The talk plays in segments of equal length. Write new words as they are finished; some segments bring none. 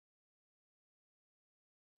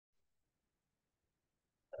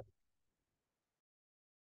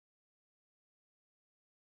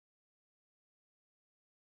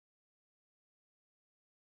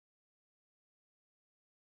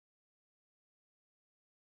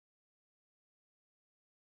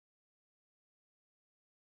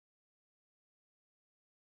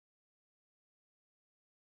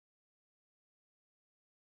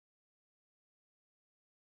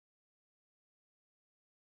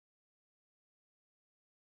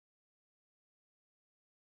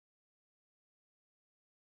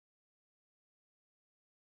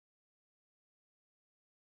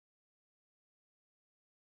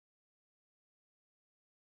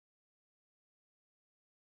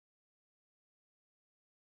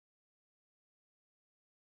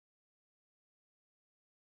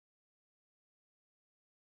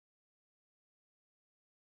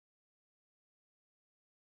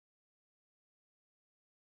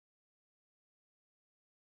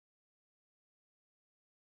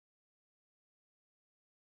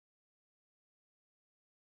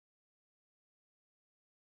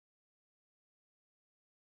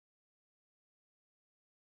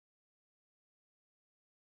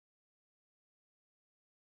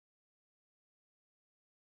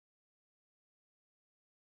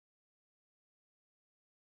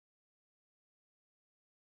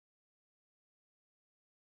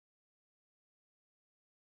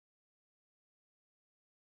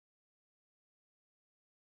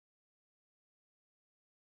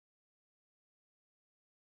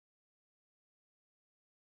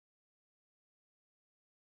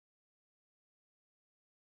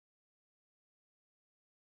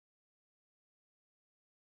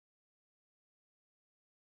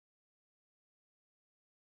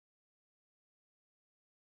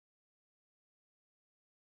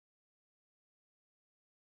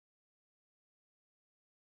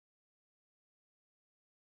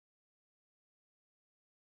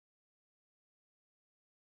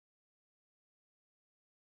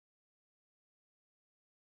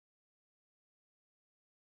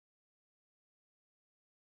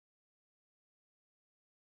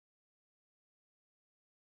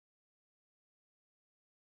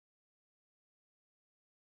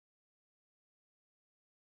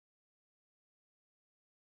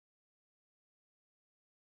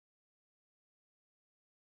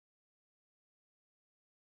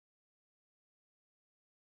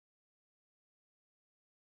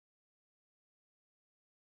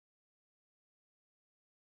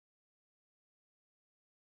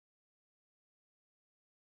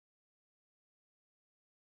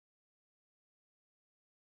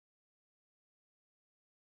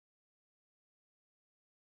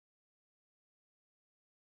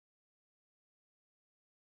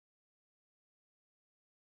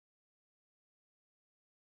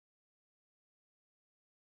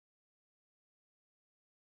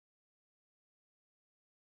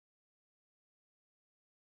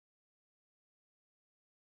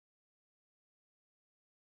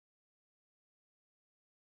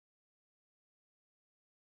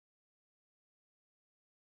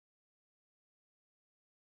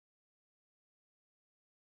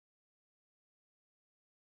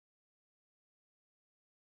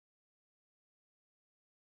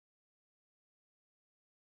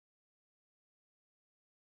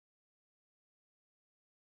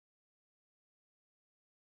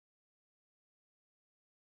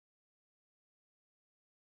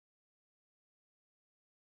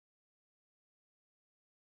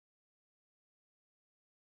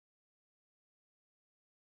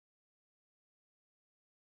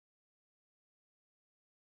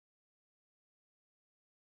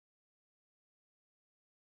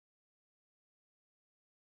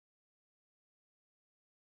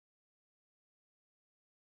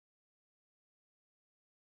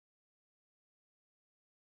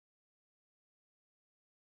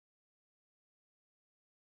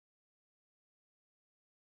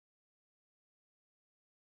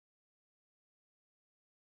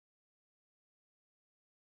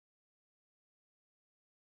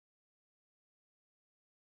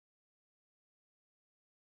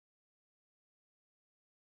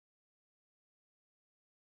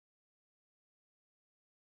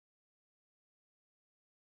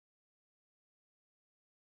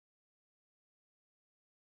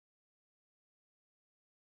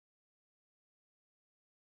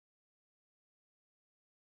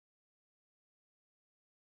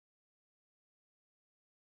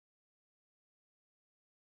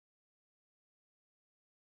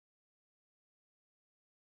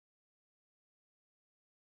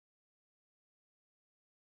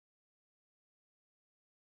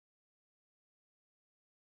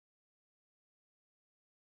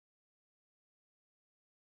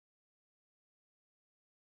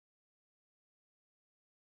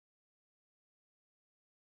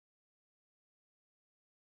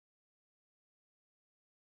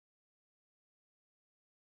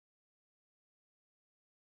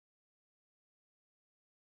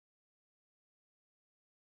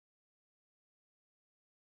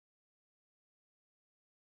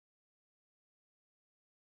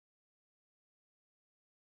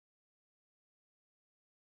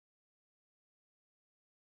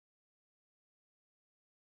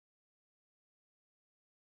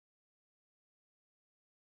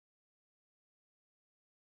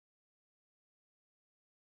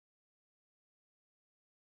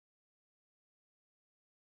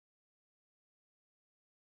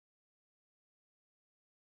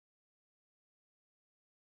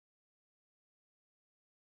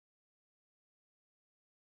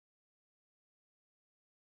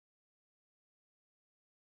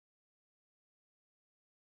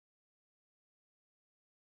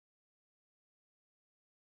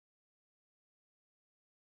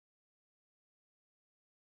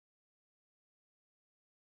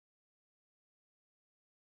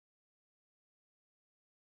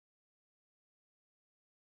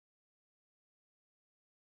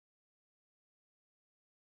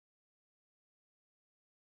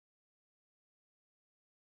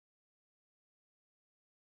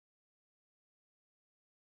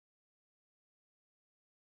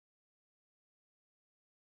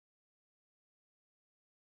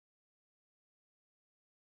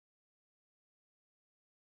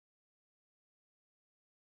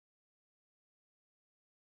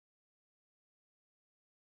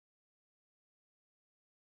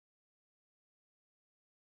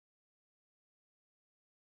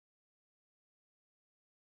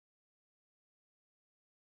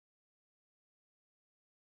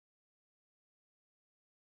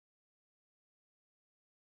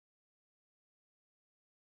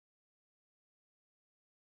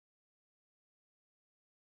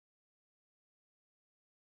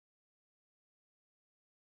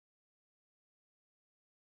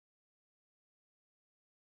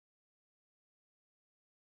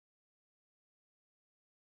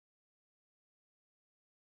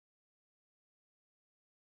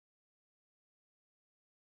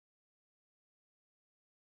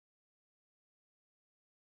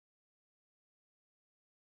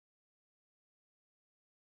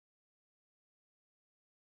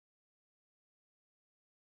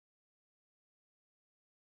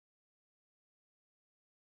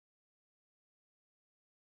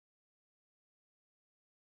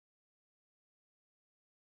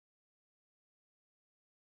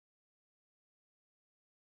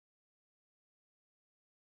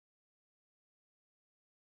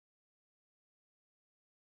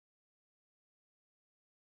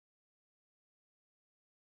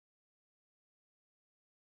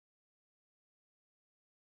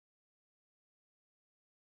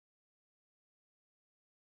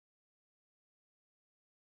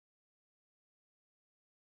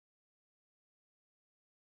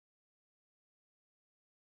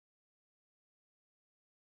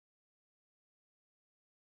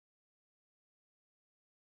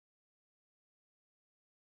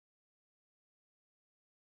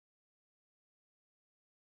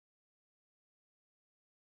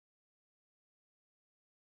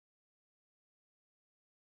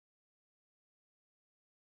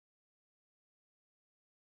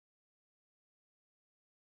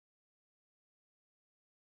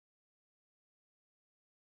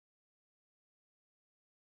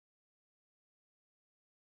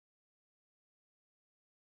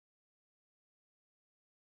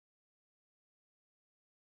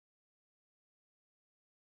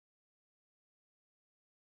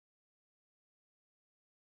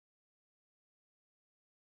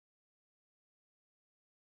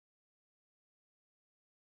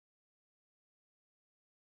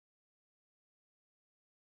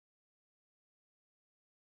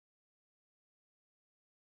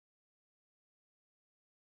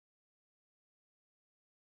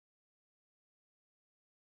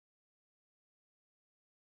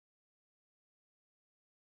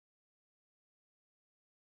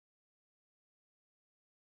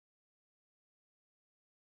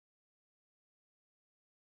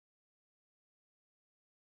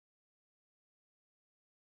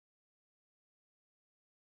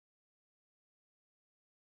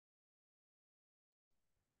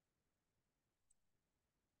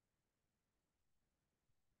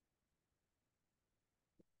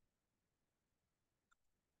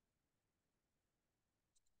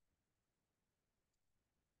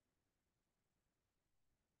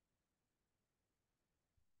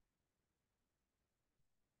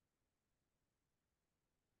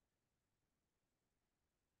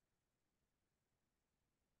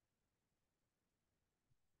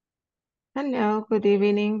Hello, good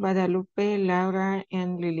evening, Guadalupe, Laura,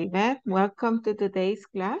 and Lilibet. Welcome to today's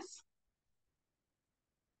class.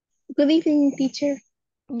 Good evening, teacher.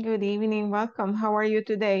 Good evening, welcome. How are you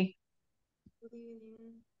today? Good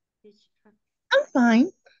evening, teacher. I'm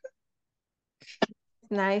fine.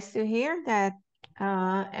 Nice to hear that.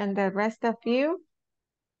 And the rest of you,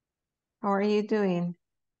 how are you doing?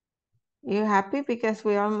 You happy because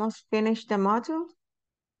we almost finished the module?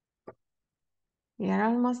 We are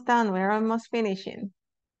almost done. We're almost finishing.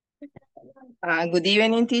 Good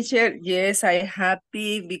evening, teacher. Yes, I'm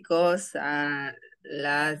happy because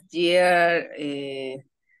last year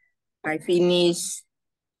I finished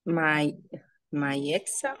my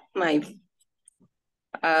exam, my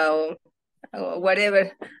uh,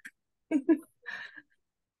 whatever.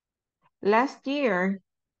 Last year,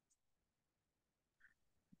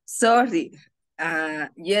 Sorry,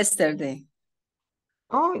 yesterday.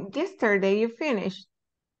 oh, yesterday you finished.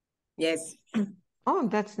 Yes. Oh,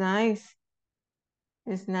 that's nice.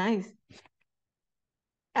 It's nice.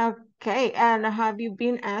 Okay, and have you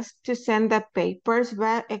been asked to send the papers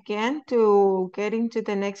back again to get into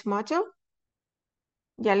the next module?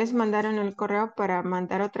 ¿Ya les mandaron el correo para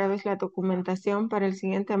mandar otra vez la documentación para el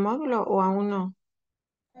siguiente módulo o aún no?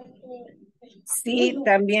 Sí,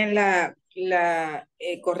 también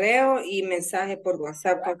correo y mensaje por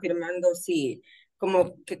WhatsApp confirmando si,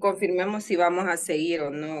 como que confirmemos si vamos a seguir o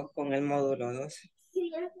no con el módulo 2.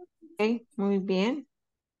 Ok, muy bien.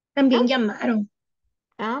 También llamaron.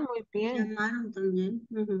 Muy bien. Llamaron también.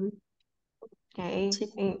 Ujú. Ok,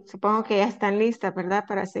 Sí. sí, supongo que ya están listas, ¿verdad?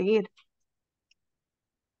 Para seguir.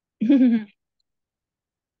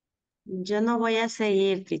 Yo no voy a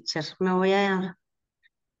seguir, teacher. Me voy a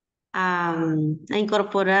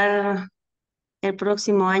incorporar el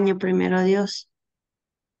próximo año, primero Dios.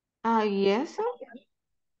 ¿Y eso?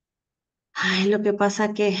 Ay, lo que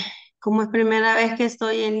pasa que como es primera vez que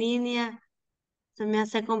estoy en línea, se me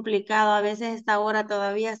hace complicado. A veces a esta hora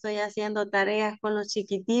todavía estoy haciendo tareas con los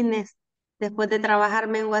chiquitines. Después de trabajar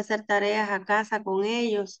vengo a hacer tareas a casa con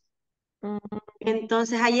ellos. Mm,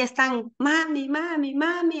 Entonces ahí están, mami, mami,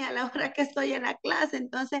 mami, a la hora que estoy en la clase.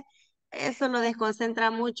 Entonces eso lo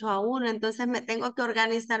desconcentra mucho a uno. Entonces me tengo que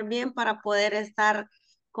organizar bien para poder estar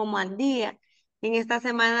como al día. En esta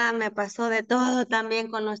semana me pasó de todo también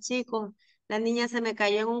con los chicos. La niña se me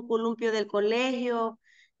cayó en un columpio del colegio.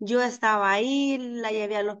 Yo estaba ahí, la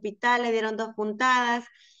llevé al hospital, le dieron 2 puntadas.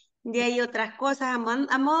 De ahí otras cosas,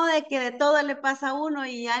 a modo de que de todo le pasa a uno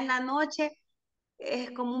y ya en la noche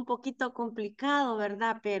es como un poquito complicado,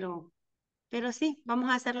 ¿verdad? Pero sí, vamos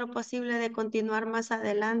a hacer lo posible de continuar más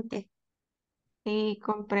adelante. sí,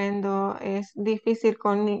 comprendo. Es difícil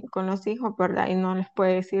con los hijos, ¿verdad? Y no les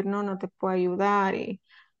puede decir, no, no te puedo ayudar. Y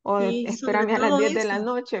sobre Espérame a las todo 10 de la eso,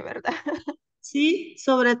 noche, ¿verdad? sí,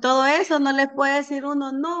 sobre todo eso, no les puede decir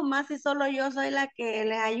uno, no, más si solo yo soy la que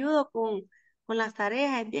les ayudo con las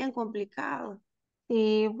tareas, es bien complicado.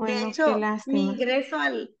 Sí, De bueno, qué hecho, mi lástima. ingreso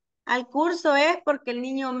al curso es porque el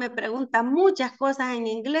niño me pregunta muchas cosas en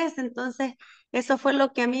inglés, entonces eso fue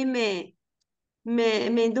lo que a mí me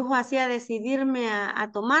indujo así a decidirme a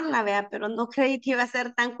tomarla, vea, pero no creí que iba a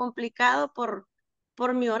ser tan complicado por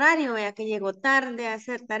mi horario, vea, que llego tarde a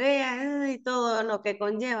hacer tareas y todo lo que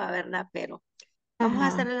conlleva, ¿verdad? Pero vamos a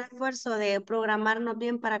hacer Ajá. el esfuerzo de programarnos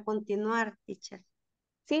bien para continuar, teacher.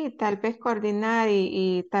 Sí, tal vez coordinar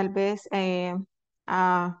y tal vez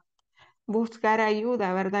a buscar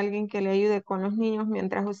ayuda, ¿verdad? Alguien que le ayude con los niños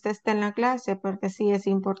mientras usted está en la clase, porque sí es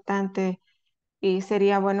importante y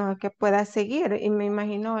sería bueno que pueda seguir. Y me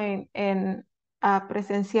imagino en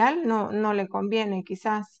presencial no le conviene,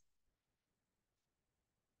 quizás.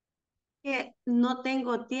 Que no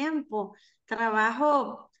tengo tiempo,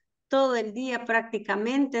 trabajo todo el día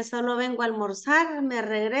prácticamente, solo vengo a almorzar, me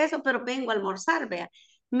regreso, pero vengo a almorzar, vea,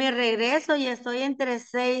 me regreso y estoy entre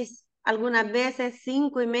 6, algunas veces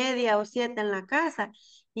 5:30 o 7 en la casa,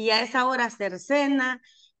 y a esa hora hacer cena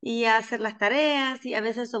y hacer las tareas, y a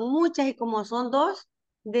veces son muchas, y como son dos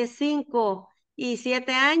de 5 y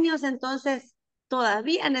 7 años, entonces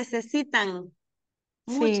todavía necesitan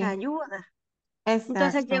mucha Sí, ayuda.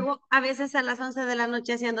 Entonces exacto. llego a veces a las 11 de la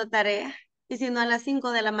noche haciendo tarea y si no a las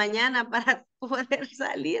 5 de la mañana para poder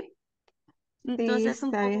salir. Sí, Entonces es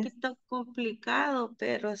un está bien. poquito complicado,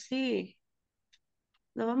 pero sí,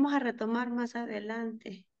 lo vamos a retomar más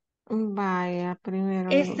adelante. Vaya,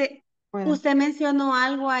 primero Dios. Este, Pueda. usted mencionó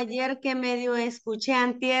algo ayer que medio escuché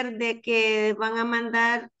antier de que van a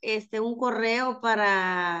mandar un correo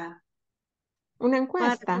Una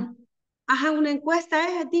para, encuesta. ajá, una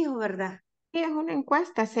encuesta, dijo, ¿verdad? Sí, es una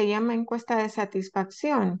encuesta, se llama encuesta de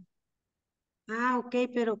satisfacción. Ah, ok,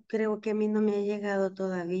 pero creo que a mí no me ha llegado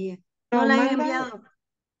todavía. No Lo la han mandan, enviado.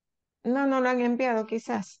 no lo han enviado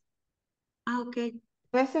quizás. Ah, ok.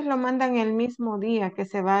 A veces lo mandan el mismo día que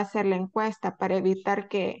se va a hacer la encuesta para evitar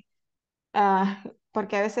que,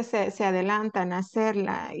 porque a veces se adelantan a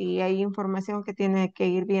hacerla y hay información que tiene que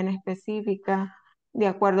ir bien específica de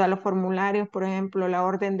acuerdo a los formularios. Por ejemplo, la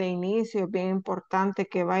orden de inicio es bien importante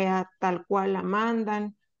que vaya tal cual la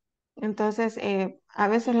mandan. Entonces, a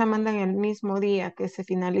veces la mandan el mismo día que se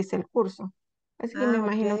finalice el curso. Así que me Ah, ok.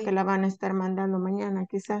 imagino que la van a estar mandando mañana,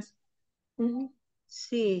 quizás. Ujú,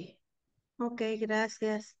 Sí. Ok,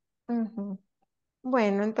 gracias. ujú.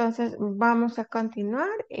 Bueno, entonces vamos a continuar.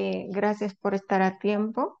 Gracias por estar a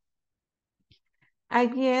tiempo.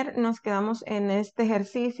 Ayer nos quedamos en este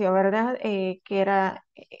ejercicio, ¿verdad? Que era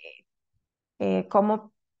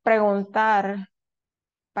cómo preguntar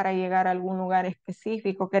para llegar a algún lugar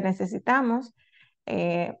específico que necesitamos.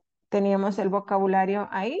 Eh, Teníamos el vocabulario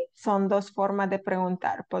ahí. Son dos formas de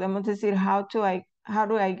preguntar. Podemos decir how do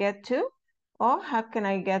I get to o how can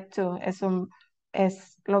I get to.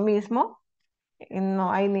 Es lo mismo.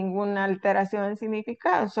 No hay ninguna alteración en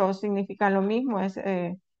significado. Solo significa lo mismo. Es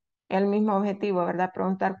el mismo objetivo, ¿verdad?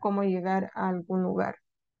 Preguntar cómo llegar a algún lugar.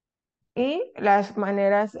 Y las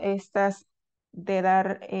maneras estas de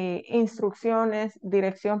dar instrucciones,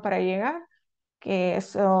 dirección para llegar, que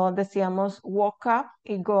eso decíamos walk up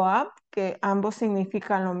y go up, que ambos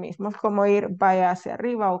significan lo mismo, es como ir vaya hacia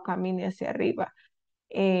arriba o camine hacia arriba.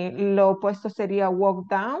 Lo opuesto sería walk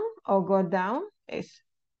down o go down, es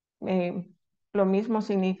eh, lo mismo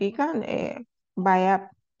significa vaya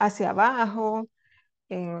hacia abajo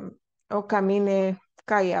eh, o camine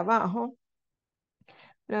calle abajo.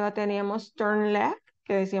 Luego teníamos turn left,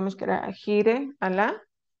 que decíamos que era gire a la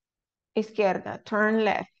izquierda, turn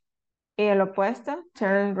left. Y el opuesto,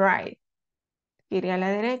 turn right, gire a la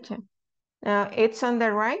derecha. Now, it's on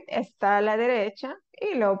the right, está a la derecha.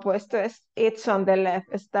 Y lo opuesto es it's on the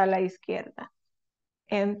left, está a la izquierda.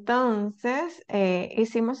 Entonces,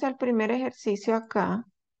 hicimos el primer ejercicio acá,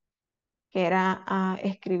 que era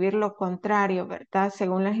escribir lo contrario, ¿verdad?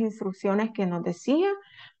 Según las instrucciones que nos decía.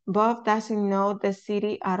 Bob doesn't know the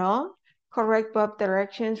city at all. Correct Bob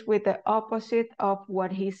directions with the opposite of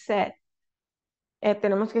what he said.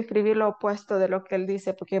 Tenemos que escribir lo opuesto de lo que él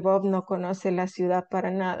dice, porque Bob no conoce la ciudad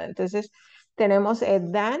para nada. Entonces, tenemos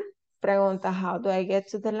Dan, pregunta, how do I get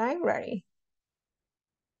to the library?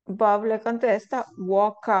 Bob le contesta,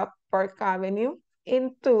 walk up Park Avenue.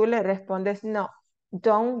 Y tú le respondes, no,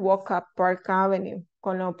 don't walk up Park Avenue.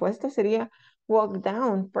 Con lo opuesto sería, walk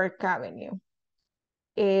down Park Avenue.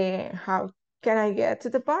 How can I get to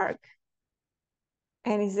the park?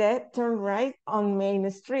 And he said, turn right on Main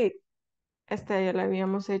Street. Esta ya la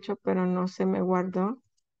habíamos hecho, pero no se me guardó.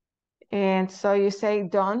 And so you say,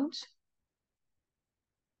 don't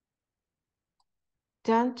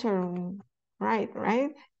turn right,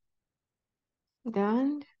 right?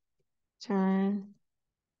 Don't turn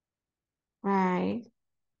right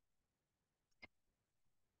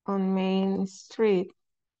on Main Street.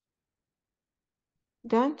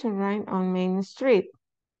 Don't turn right on Main Street.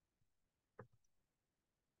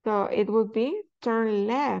 So it would be turn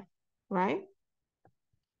left, right?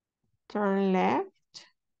 Turn left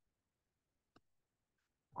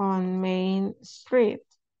on Main Street.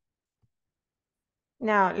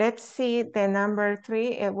 Now let's see the number 3.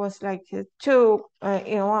 It was like 2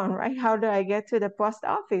 in 1, right? How do I get to the post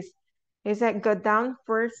office? Is it go down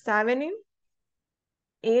First Avenue?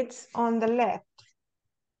 It's on the left.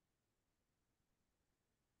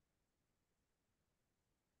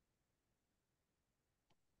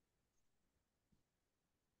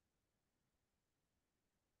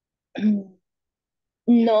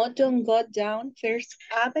 No, don't go down First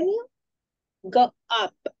Avenue. Go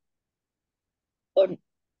up on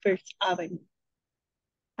First Avenue.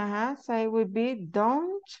 So it would be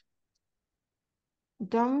don't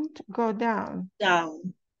go down.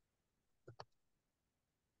 Down.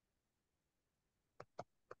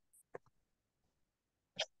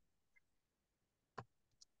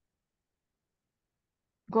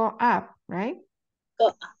 Go up, right? Go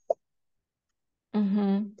up.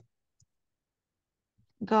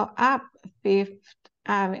 Go up Fifth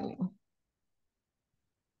Avenue.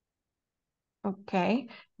 Okay.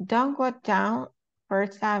 Don't go down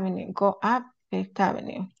First Avenue. Go up Fifth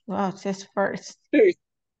Avenue. Well, it says first. First.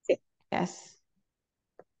 Yes.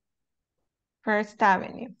 First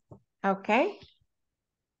Avenue. Okay.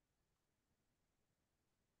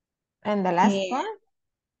 And the last Yeah. part?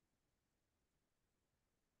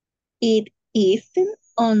 It isn't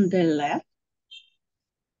on the left.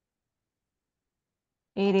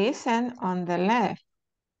 It isn't on the left.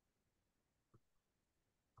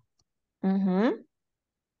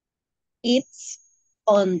 It's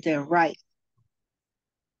on the right.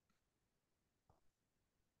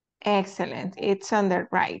 Excellent. It's on the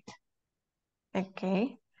right.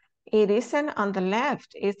 Okay. It isn't on the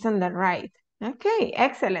left. It's on the right. Okay,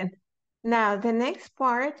 excellent. Now, the next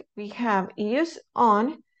part we have use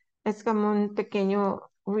on. Es como un pequeño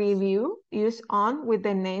review. Use on with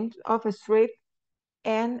the names of a street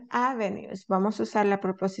and avenues. Vamos a usar la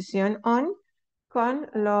preposición on con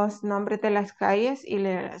los nombres de las calles y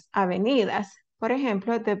las avenidas. Por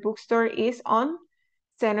ejemplo, the bookstore is on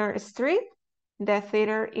Center Street. The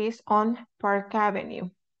theater is on Park Avenue.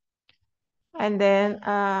 And then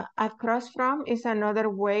across from is another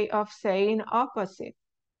way of saying opposite.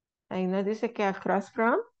 Ahí nos dice que across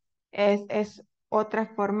from es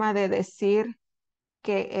otra forma de decir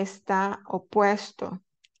que está opuesto.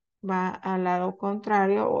 Va al lado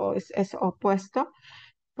contrario o es opuesto.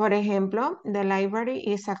 Por ejemplo, the library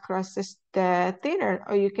is across the theater.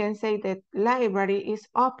 Or you can say the library is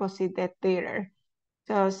opposite the theater.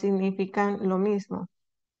 So significan lo mismo.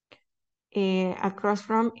 Across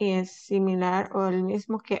from is similar o el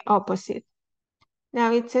mismo que opposite.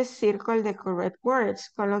 Now it says circle the correct words.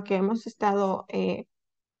 Con lo que hemos estado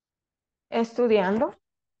estudiando,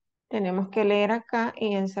 tenemos que leer acá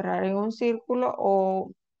y encerrar en un círculo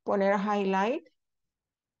o poner a highlight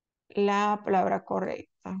la palabra correcta.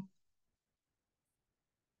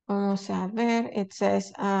 Vamos a ver, it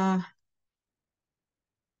says,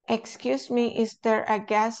 excuse me, is there a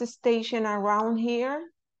gas station around here?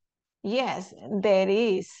 Yes, there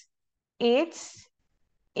is. It's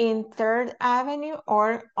in 3rd Avenue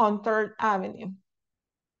or on 3rd Avenue.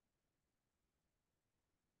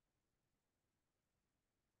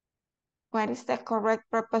 What is the correct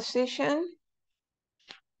preposition?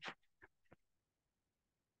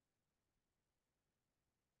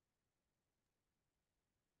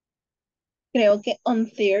 Creo que on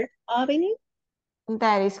 3rd Avenue.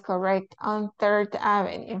 That is correct, on 3rd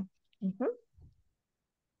Avenue.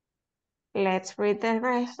 Let's read the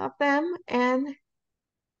rest of them and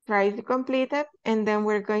try to complete it. And then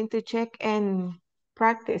we're going to check and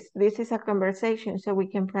practice. This is a conversation, so we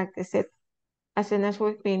can practice it as soon as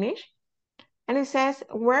we finish. And it says,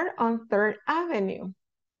 we're on 3rd Avenue.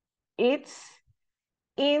 It's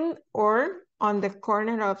in or on the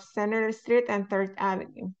corner of Center Street and 3rd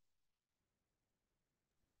Avenue.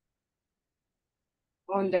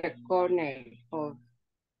 On the corner of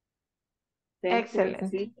Excellent.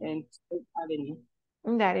 Street and 3rd Avenue.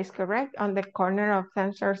 That is correct, on the corner of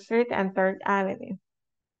Center Street and 3rd Avenue.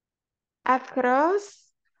 Across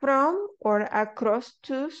from or across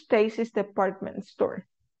to Stacy's department store.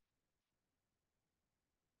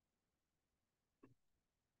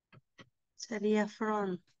 Sería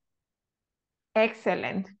from.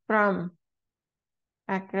 Excellent, from.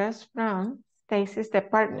 Across from Stacy's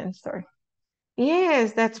department store.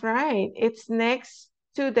 Yes, that's right. It's next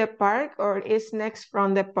to the park or it's next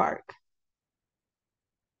from the park.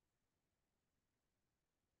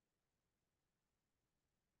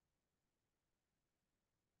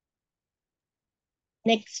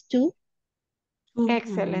 Next to.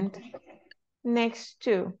 Excellent. Next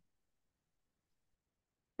to.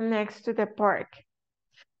 Next to the park.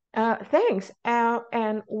 Thanks.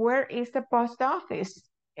 And where is the post office?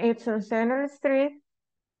 It's on Center Street,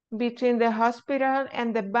 between the hospital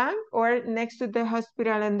and the bank, or next to the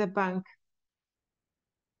hospital and the bank?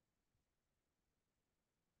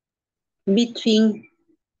 Between.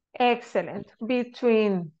 Excellent.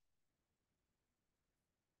 Between.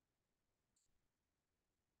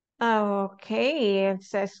 Okay, it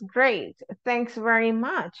says great. Thanks very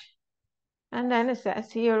much. And then it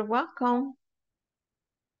says you're welcome.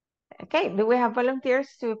 Okay, do we have volunteers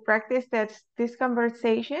to practice this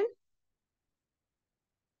conversation?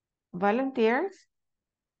 Volunteers?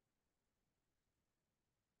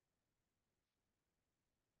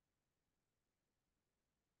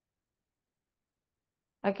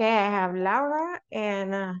 Okay, I have Laura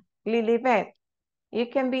and Lilibet. You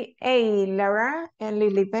can be A, Laura, and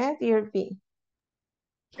Lilibet, you're B.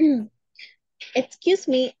 Excuse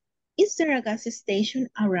me, is there a gas station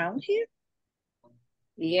around here?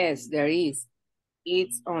 Yes, there is.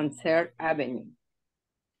 It's on 3rd Avenue.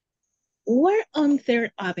 Where on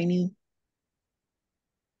 3rd Avenue?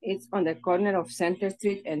 It's on the corner of Center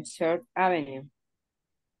Street and 3rd Avenue.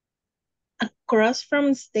 Across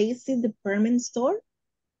from Stacy's department store?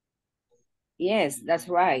 Yes, that's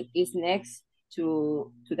right. It's next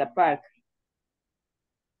to the park.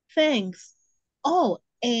 Thanks. Oh,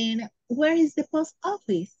 and where is the post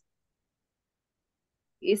office?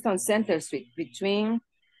 It's on Center Street, between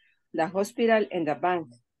the hospital and the bank.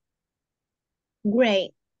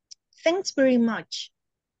 Great. Thanks very much.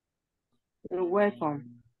 You're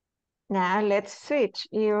welcome. Now let's switch.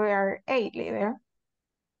 You are 8, Liber.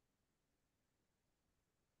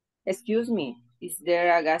 Excuse me, is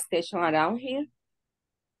there a gas station around here?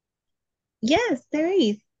 Yes, there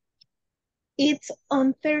is. It's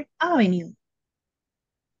on 3rd Avenue.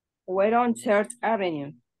 We're on Church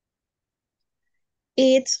Avenue.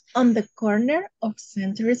 It's on the corner of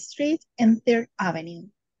Center Street and 3rd Avenue.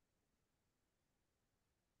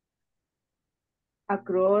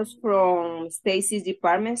 Across from Stacy's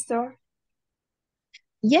department store?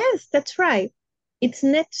 Yes, that's right. It's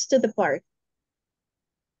next to the park.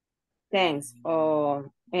 Thanks.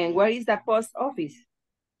 And where is the post office?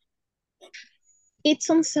 It's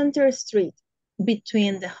on Center Street,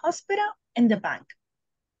 between the hospital and the bank.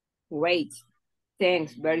 Great.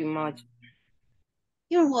 Thanks very much.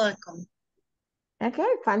 You're welcome. Okay,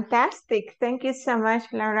 fantastic. Thank you so much,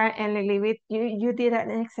 Laura and Lilibet. You did an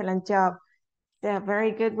excellent job.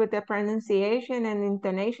 Very good with the pronunciation, and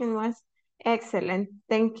intonation was excellent.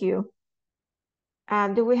 Thank you.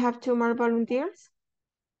 Do we have 2 more volunteers?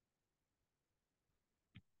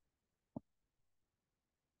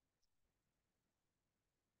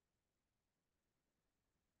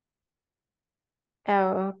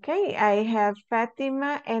 Okay, I have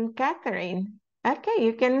Fatima and Catherine. Okay,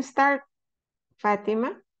 you can start,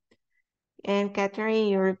 Fatima. And Catherine,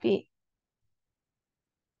 you repeat.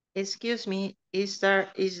 Excuse me, is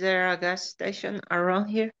there a gas station around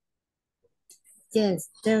here? Yes,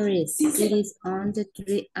 there is. It is on the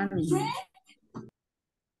 3rd Avenue.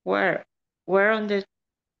 Where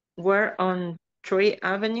on 3rd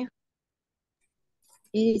Avenue?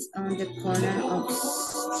 It is on the corner of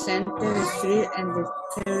Center Street and the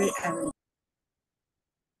 3rd Avenue.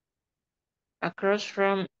 Across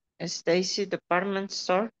from Stacy department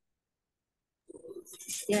store?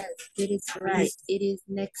 Yes, it is right. It is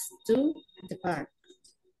next to the park.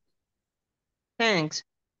 Thanks.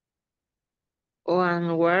 Oh,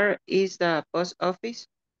 and where is the post office?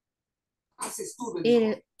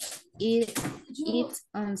 It's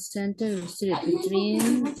on Center Street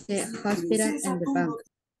between the hospital and the bank.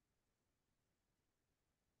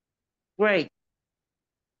 Great.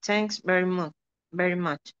 Thanks very much.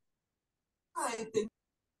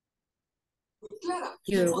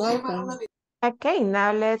 You're welcome. Okay,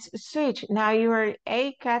 now let's switch. Now you are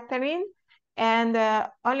A, Catherine, and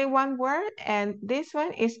only one word, and this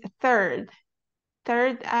one is 3rd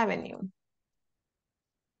Avenue.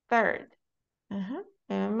 3rd.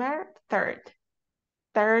 Remember, 3rd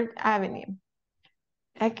Avenue.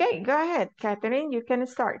 Okay, go ahead, Catherine, you can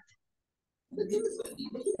start.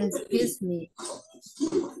 Excuse me,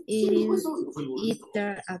 is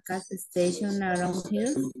there a gas station around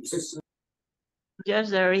here?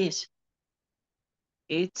 Yes, there is.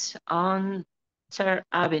 It's on 3rd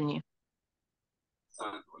Avenue.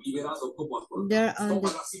 They're on the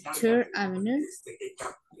 3rd Avenue.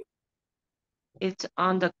 It's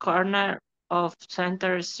on the corner of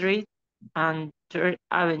Center Street and 3rd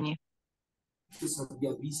Avenue.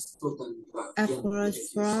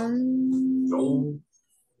 Across from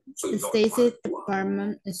Stacy's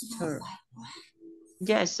department store.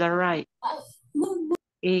 Yes, that's right.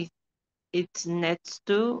 It's next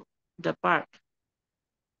to the park.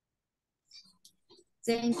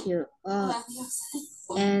 Thank you.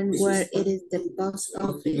 And where it is the post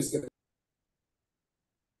office?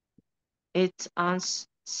 It's on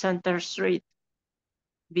Center Street,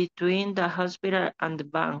 between the hospital and the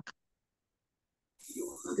bank.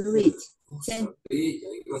 Great. Thank you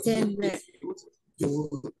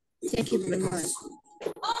very much.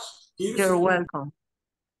 You're welcome.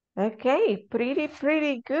 Okay,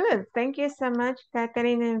 pretty good. Thank you so much,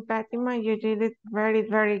 Catherine and Fatima. You did it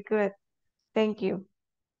very good. Thank you.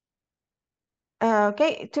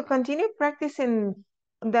 Okay, to continue practicing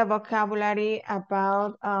the vocabulary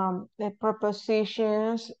about the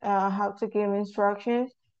prepositions, how to give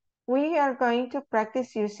instructions, we are going to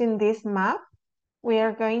practice using this map. We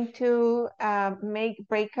are going to make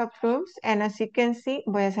breakout rooms, and as you can see,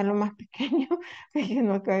 voy a hacerlo más pequeño para que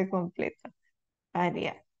no quede completo.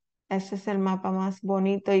 Área. Ese es el mapa más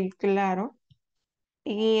bonito y claro.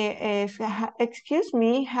 Y es, excuse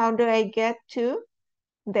me, how do I get to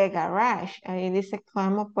the garage? Ahí dice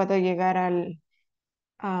cómo puedo llegar al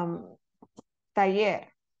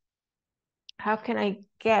taller. How can I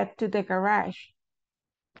get to the garage?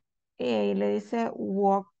 Y ahí le dice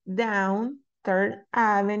walk down 3rd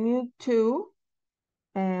Avenue to,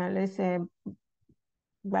 le dice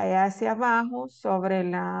vaya hacia abajo sobre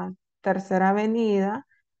la 3ª Avenida.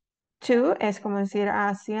 To es como decir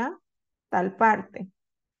hacia tal parte.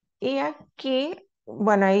 Y aquí,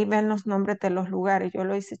 bueno, ahí ven los nombres de los lugares. Yo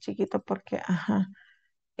lo hice chiquito porque,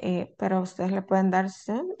 pero ustedes le pueden dar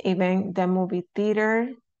soon. Y ven The Movie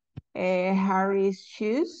Theater, Harry's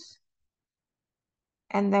Shoes.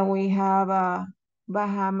 And then we have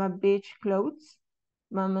Bahama Beach Clothes,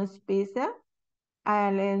 Mama's Pizza,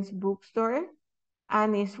 Allen's Bookstore,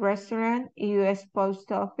 Annie's Restaurant, U.S.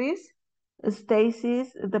 Post Office,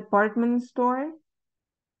 Stacy's Department Store,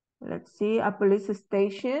 let's see, a police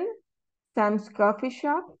station, Sam's Coffee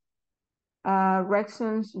Shop,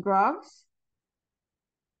 Rexon's Drugs,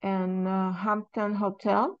 and Hampton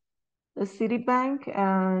Hotel, the Citibank,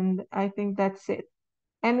 and I think that's it.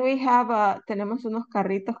 And we have, tenemos unos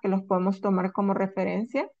carritos que los podemos tomar como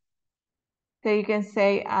referencia. So you can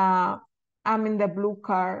say, I'm in the blue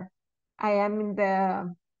car, I am in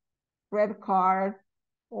the red car,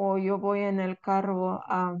 o yo voy en el carro,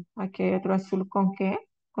 aquí hay otro azul con qué,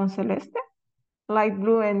 con celeste, light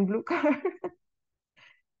blue and blue car.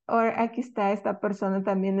 O aquí está esta persona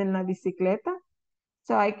también en la bicicleta.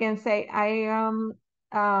 So I can say, I am,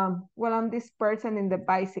 well, I'm this person in the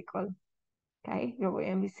bicycle. Okay, yo voy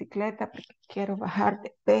en bicicleta porque quiero bajar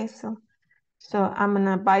de peso. So I'm on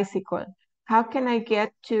a bicycle. How can I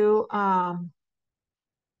get to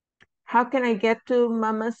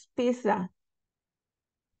Mama's Pizza?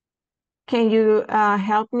 Can you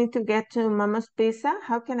help me to get to Mama's Pizza?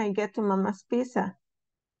 How can I get to Mama's Pizza?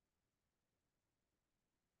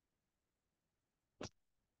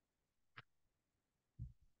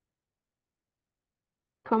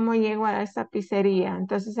 ¿Cómo llego a esa pizzería?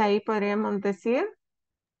 Entonces ahí podríamos decir,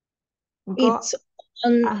 go, It's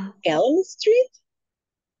on Elm Street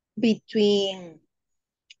between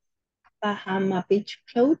Bahama Beach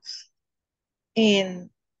Clothes and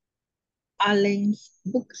Allen's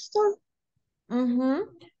Bookstore.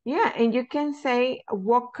 Yeah, and you can say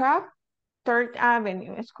walk up 3rd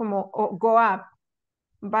Avenue. Es como go up.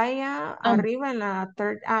 Vaya arriba en la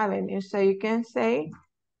 3rd Avenue. So you can say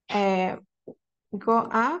go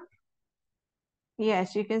up.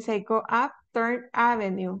 Yes, you can say go up 3rd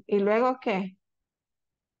Avenue. ¿Y luego qué?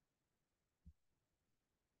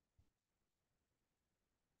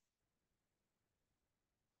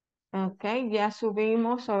 Ok, ya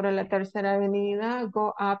subimos sobre la 3ª avenida.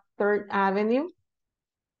 Go up 3rd Avenue.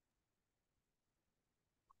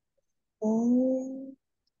 Oh.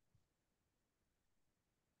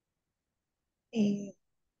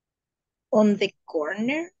 On the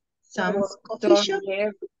corner, Sam's Coffee Shop.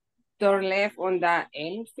 Turn left on the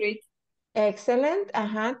Elm Street. Excellent.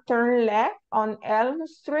 Turn left on Elm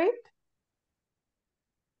Street.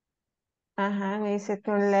 Me dice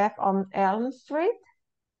turn left on Elm Street.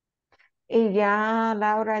 Y ya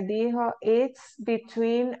Laura dijo, it's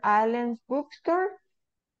between Allen's Bookstore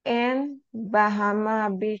and Bahama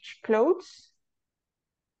Beach Clothes.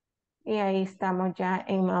 Y ahí estamos ya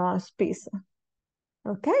en Mama's Pizza.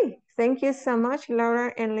 Ok, thank you so much,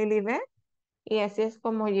 Laura and Lilibet. Y así es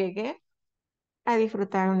como llegué a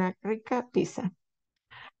disfrutar una rica pizza.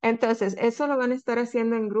 Entonces, eso lo van a estar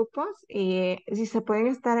haciendo en grupos y si se pueden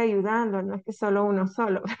estar ayudando, no es que solo uno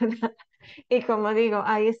solo, ¿verdad? Y como digo,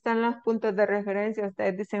 ahí están los puntos de referencia.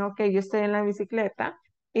 Ustedes dicen, ok, yo estoy en la bicicleta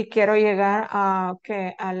y quiero llegar a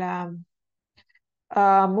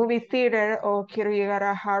la movie theater o quiero llegar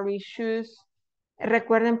a Harry's Shoes.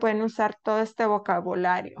 Recuerden, pueden usar todo este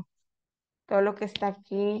vocabulario, todo lo que está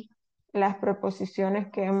aquí, las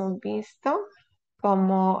preposiciones que hemos visto,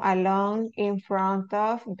 como along, in front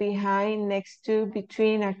of, behind, next to,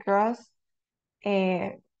 between, across.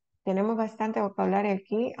 Tenemos bastante vocabulario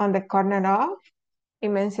aquí. On the corner of, y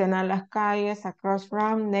mencionar las calles, across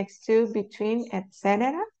from, next to, between,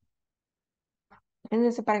 etc.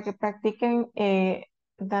 Entonces, para que practiquen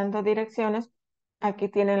dando direcciones, aquí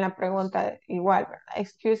tienen la pregunta igual, ¿verdad?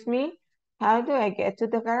 Excuse me, how do I get to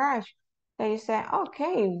the garage? So you say,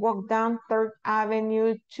 okay, walk down 3rd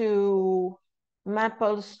Avenue to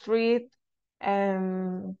Maple Street,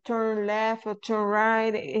 turn left or turn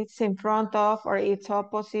right, it's in front of, or it's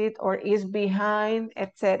opposite, or it's behind,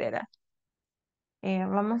 etc.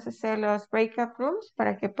 Vamos a hacer los breakout rooms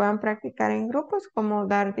para que puedan practicar en grupos cómo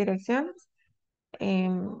dar direcciones.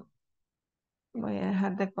 Voy a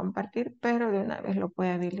dejar de compartir, pero de una vez lo voy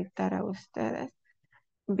a habilitar a ustedes.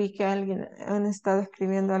 Vi que alguien han estado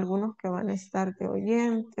escribiendo algunos que van a estar de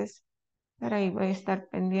oyentes, pero ahí voy a estar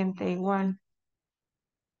pendiente igual.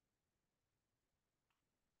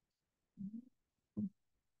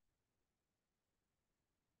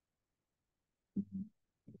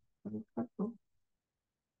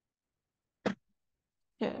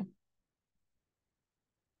 Yeah.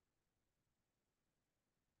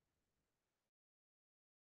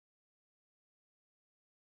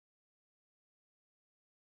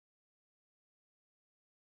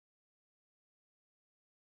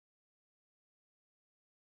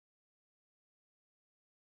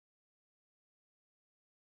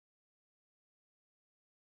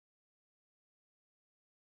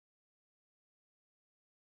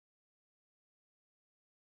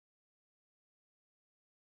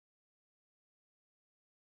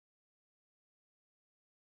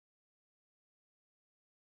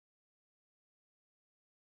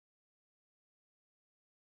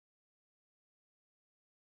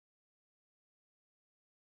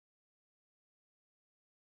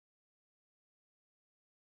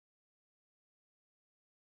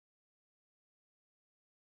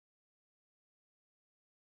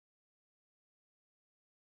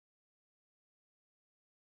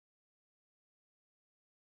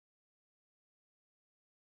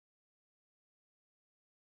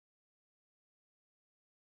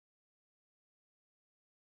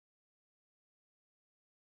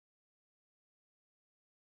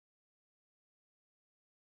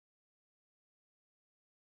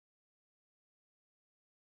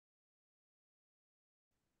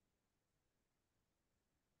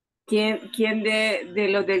 ¿Quién de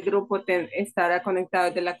los del grupo estará conectado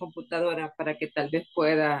desde la computadora para que tal vez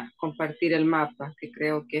pueda compartir el mapa? Que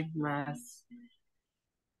creo que es más,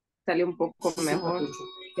 sale un poco mejor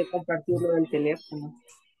que compartirlo del teléfono.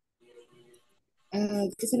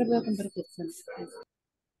 ¿Qué se lo puedo compartir?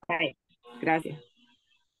 Ay, gracias.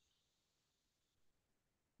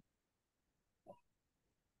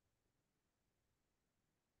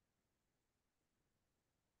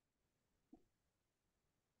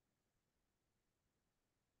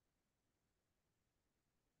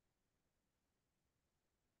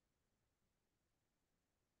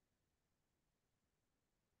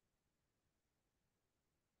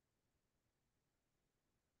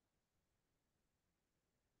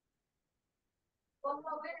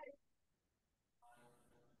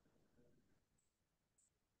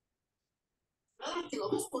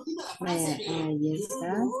 Vaya, ahí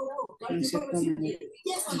está. No sé cómo.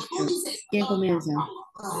 ¿Quién comienza?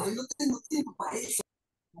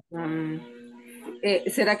 Mm,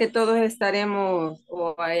 ¿Será que todos estaremos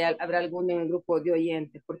o habrá alguno en el grupo de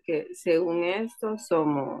oyentes? Porque según esto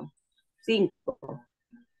somos 5,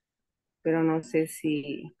 pero no sé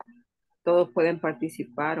si todos pueden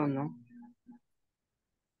participar o no.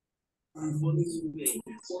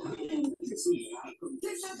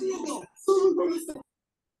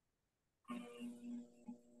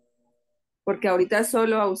 Porque ahorita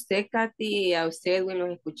solo a usted, Katy, y a usted, Edwin, los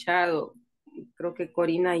he escuchado. Creo que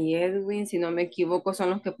Corina y Edwin, si no me equivoco, son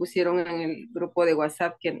los que pusieron en el grupo de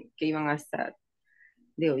WhatsApp que iban a estar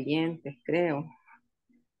de oyentes, creo.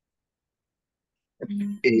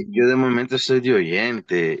 Yo de momento soy de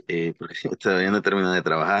oyente, porque todavía no termino de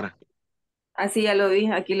trabajar. Así ya lo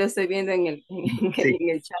dije, aquí lo estoy viendo en el, Sí. en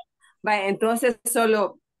el chat. Va, entonces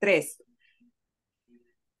solo 3.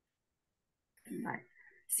 Va.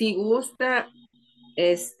 Si gusta,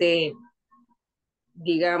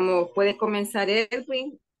 digamos, puede comenzar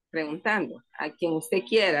Edwin preguntando a quien usted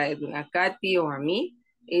quiera, Edwin, a Katy o a mí,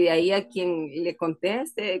 y de ahí a quien le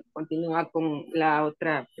conteste, continúa con la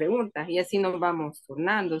otra pregunta, y así nos vamos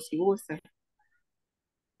turnando, si gusta.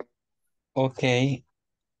 Ok,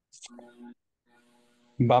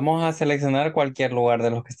 vamos a seleccionar cualquier lugar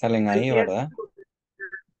de los que salen ahí, ¿verdad?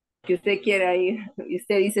 Que usted quiera ir, y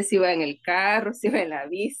usted dice si va en el carro, si va en la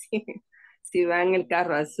bici, si va en el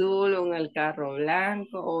carro azul o en el carro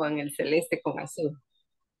blanco o en el celeste con azul.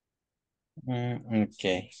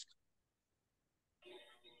 Ok.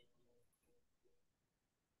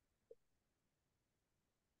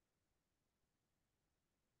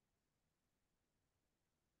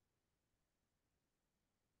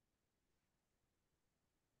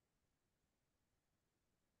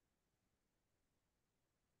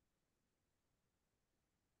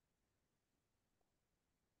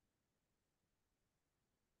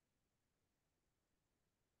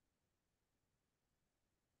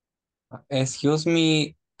 Excuse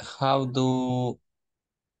me, how do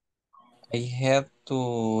I head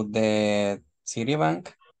to the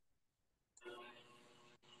Citibank?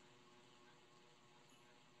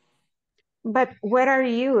 But where are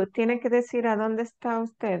you? Tiene que decir a dónde está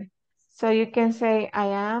usted. So you can say, I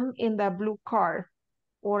am in the blue car,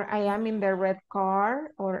 or I am in the red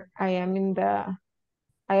car, or I am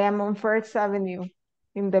on First Avenue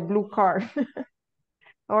in the blue car,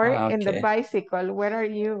 or in the Ok. bicycle. Where are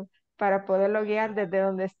you? Para poderlo guiar desde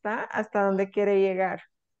donde está hasta donde quiere llegar.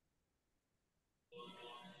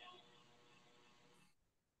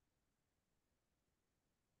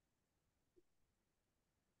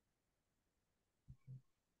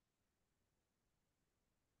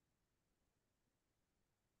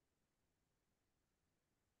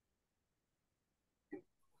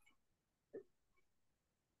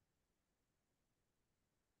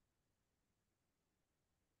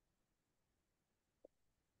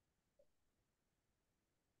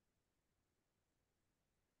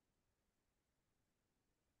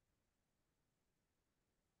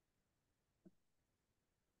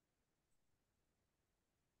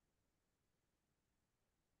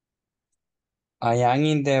 I am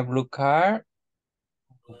in the blue car.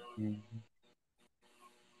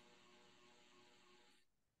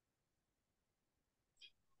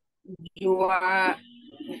 You are,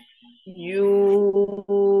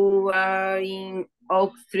 you are in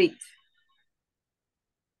Oak Street.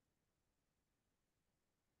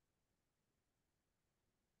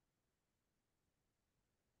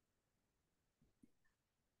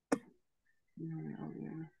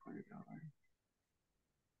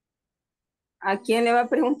 ¿A quién le va a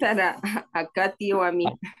preguntar? ¿A Katy o a mí?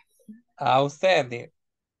 A usted.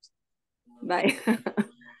 Vaya.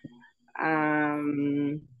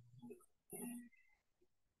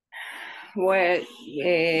 well,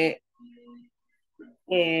 eh,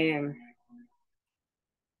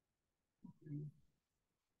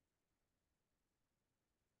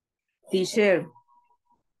 teacher,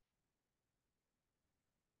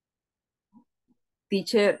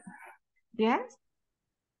 Yes.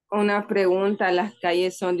 una pregunta, ¿las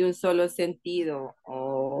calles son de un solo sentido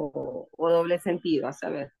o doble sentido? A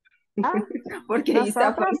saber, Ah, porque ahí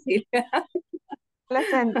está nosotros, fácil. doble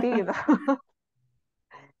sentido.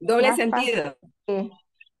 Doble Más fácil. sentido. Sí.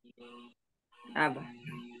 Ah, bueno.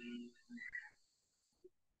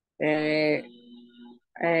 Eh,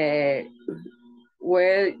 eh,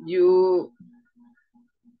 where you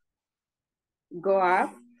go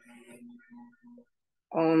up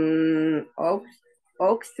on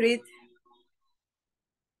Oak Street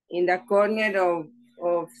in the corner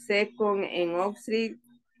of Second and Oak Street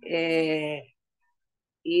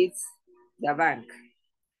is the bank.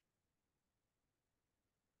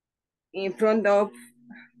 In front of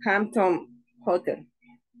Hampton Hotel.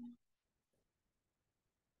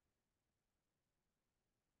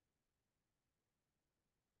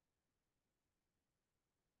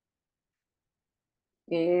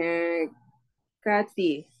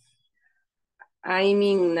 Kathy, I'm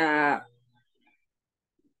in a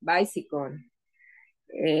bicycle.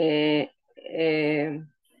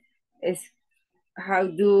 How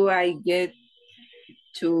do I get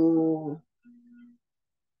to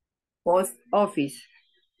post office?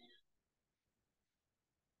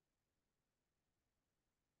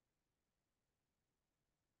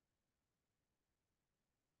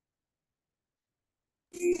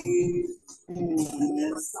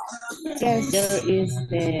 Yes, there is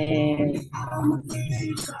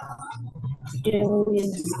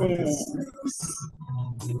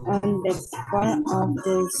on the part of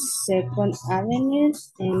the Second Avenue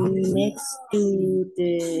and next to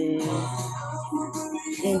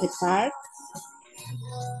in the park.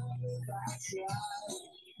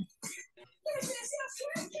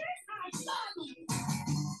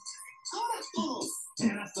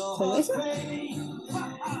 ¿Solo eso?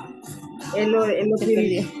 Es lo Se primero.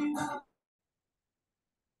 perdió.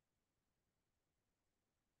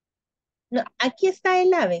 No, aquí está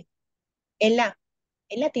el ave. El A.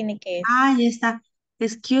 El A tiene que decir. Ah, ya está.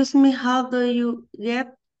 Excuse me, how do you get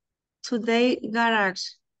to the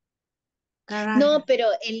garage? No, pero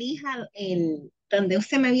elija el donde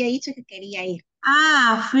usted me había dicho que quería ir.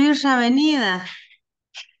 Ah, First Avenida.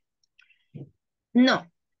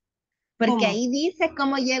 No, porque ¿Cómo? ahí dice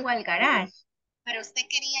cómo llego al garage. Pero usted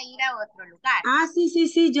quería ir a otro lugar. Ah,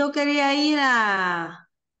 sí, yo quería ir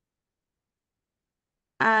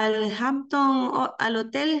al Hampton, al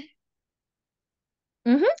hotel.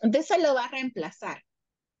 Ujú, entonces lo va a reemplazar.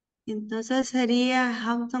 Entonces sería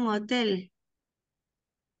Hampton Hotel.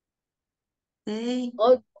 Okay.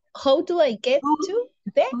 O, how do I get to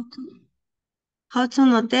the?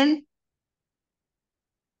 Hudson Hotel.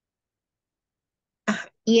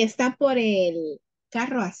 Y está por el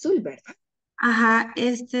carro azul, ¿verdad? Ajá,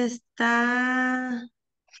 este está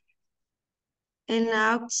en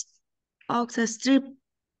la Ox Strip.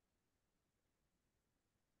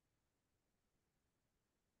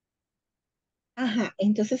 Ajá,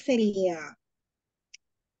 entonces sería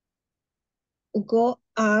go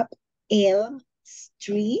up Elm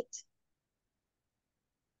Street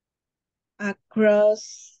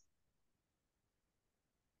across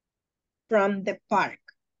from the park.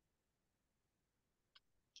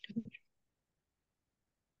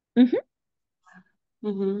 Ujú.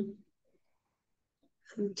 Ujú.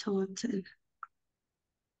 Hampton Hotel.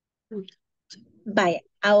 Vaya,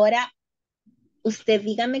 ahora usted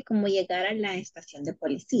dígame cómo llegar a la estación de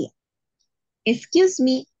policía. Excuse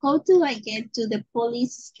me, how do I get to the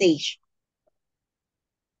police station?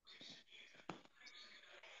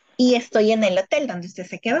 Y estoy en el hotel donde usted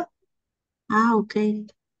se quedó. Ah, ok.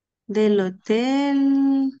 Del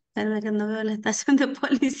hotel. Espérame que no veo la estación de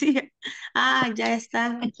policía. Ah, ya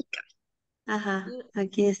está. Aquí. Ajá,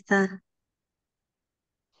 aquí está.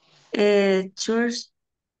 Church,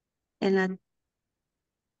 en la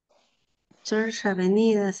Church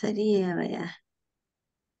Avenida sería, vaya.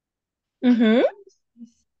 Ujú.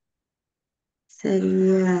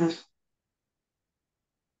 Sería.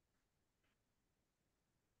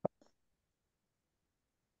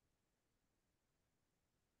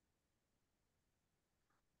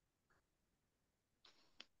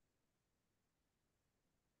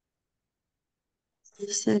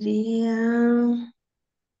 Sería.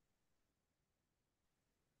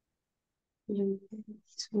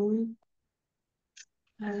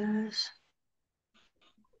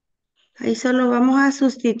 Ahí solo vamos a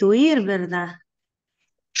sustituir, ¿verdad?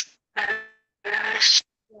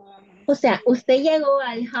 O sea, usted llegó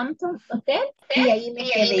al Hampton Hotel y ahí me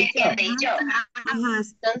quedé yo. Ajá.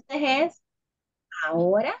 Entonces es,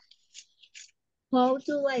 ahora, how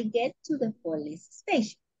do I get to the police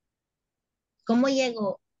station? ¿Cómo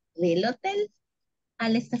llego del hotel a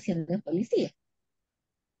la estación de policía?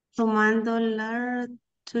 Tomando la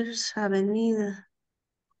Tours Avenida.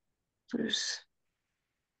 Tours.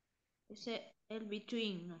 Ese, el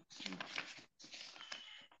between, no.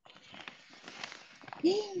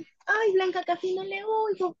 Ay, Blanca, casi no le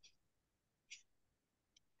oigo.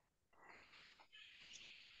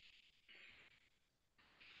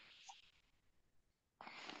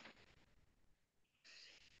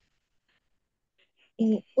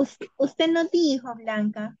 Usted no dijo,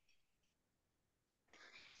 Blanca,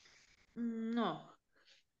 No.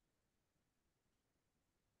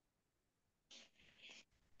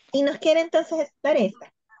 y nos quiere entonces dar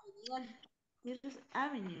esta. This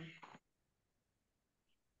Avenue.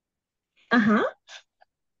 Ajá.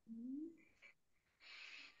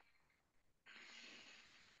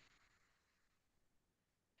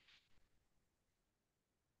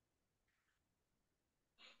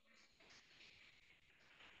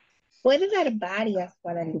 Puede dar varias,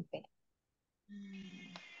 Guadalupe.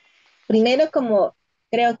 Primero, como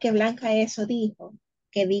creo que Blanca eso dijo,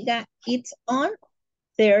 que diga it's on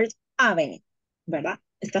Third Avenue, ¿verdad?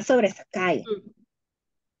 Está sobre esa calle.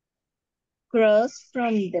 Cross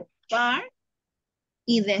from the park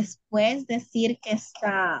y después decir que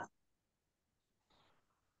está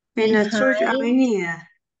En la Tours behind,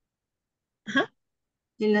 Avenida. ajá,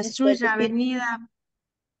 En la después Tours decir Avenida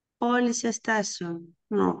Police Station.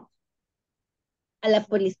 No. a la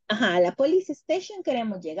police, ajá, a la police station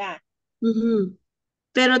queremos llegar. Ujú.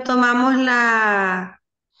 Pero tomamos la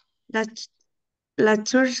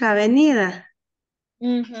Tours Avenida.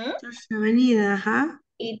 Tours Avenida, ajá.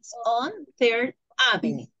 It's on Third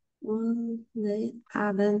Avenue.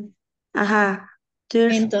 Ajá.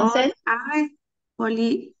 There's on Entonces,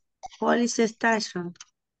 police station.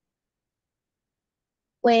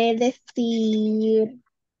 puede decir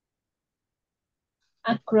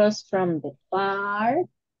across from the park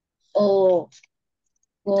o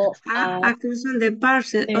go up Across on the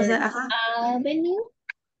parcel. O Third sea, ajá. Avenue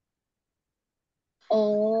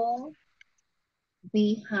o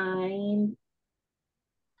behind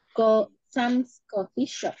Sam's Coffee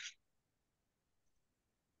Shop.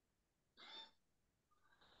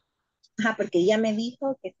 Ajá, porque ella me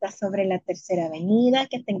dijo que está sobre la Tercera Avenida,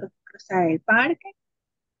 que tengo que cruzar el parque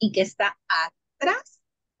y que está atrás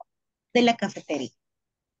de la cafetería.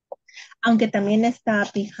 Aunque también está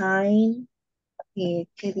behind, ¿qué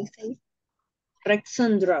dice ahí?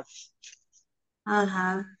 Rexon Drugs.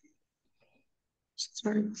 Ajá.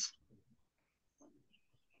 Strange.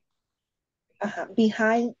 Ajá,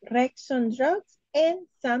 behind Rexon Drugs and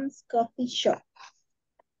Sam's Coffee Shop.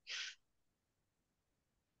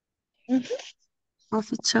 Ujú.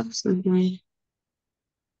 Coffee shops. Ujú.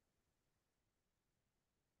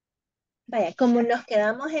 Vaya, como nos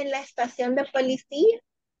quedamos en la estación de policía,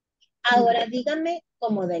 ahora dígame,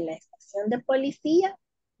 como de la estación de policía,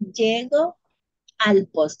 llego al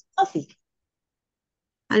post office.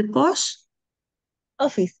 Al post.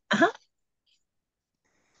 Office, ajá.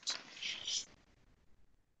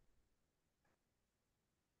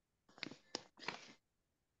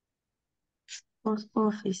 Post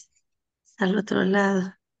office. Al otro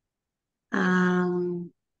lado.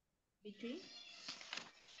 Between.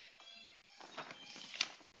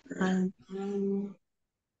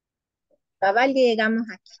 Cabal, llegamos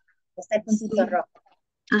aquí. Está el puntito Sí. rojo.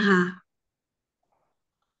 Ajá.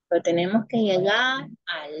 Pero tenemos que llegar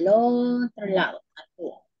al otro lado.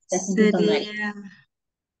 Aquí. Este es un puntito amarillo. Sería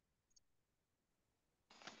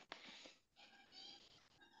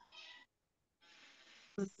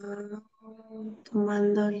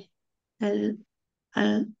tomando el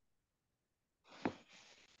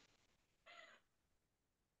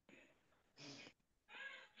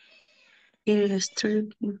el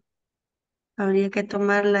strip. Habría que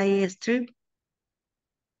tomar la strip.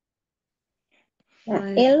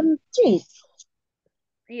 Elm Street.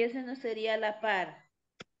 Y ese no sería la par.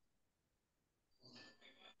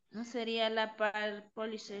 No sería la par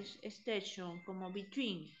police station como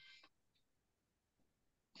between.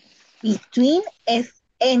 Between es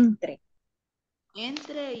entre.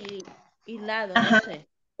 Entre y lado, Ajá. no sé.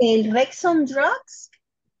 El Rexon Drugs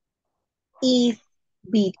is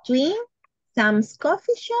between Sam's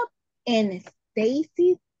Coffee Shop and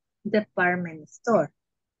Stacy's Department Store.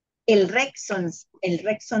 El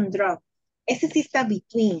Rexon Drug. Ese sí está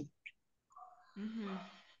between.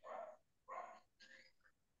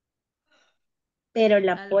 Pero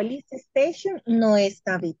la police station no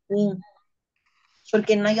está between,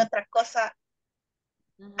 porque no hay otra cosa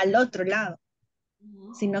al otro lado,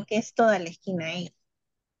 sino que es toda la esquina ahí.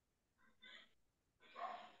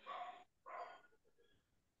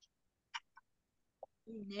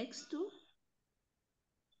 Next to.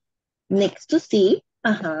 Next to sí,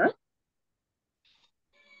 ajá.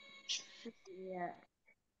 Yeah.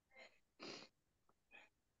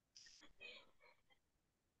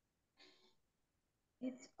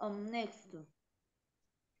 It's on next to.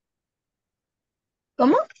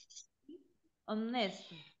 ¿Cómo? On next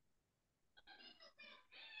to.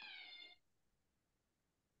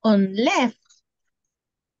 On left,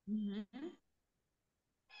 Mhm.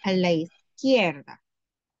 a la izquierda.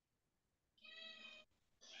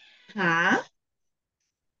 Ajá.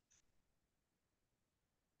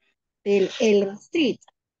 Del Elm Street.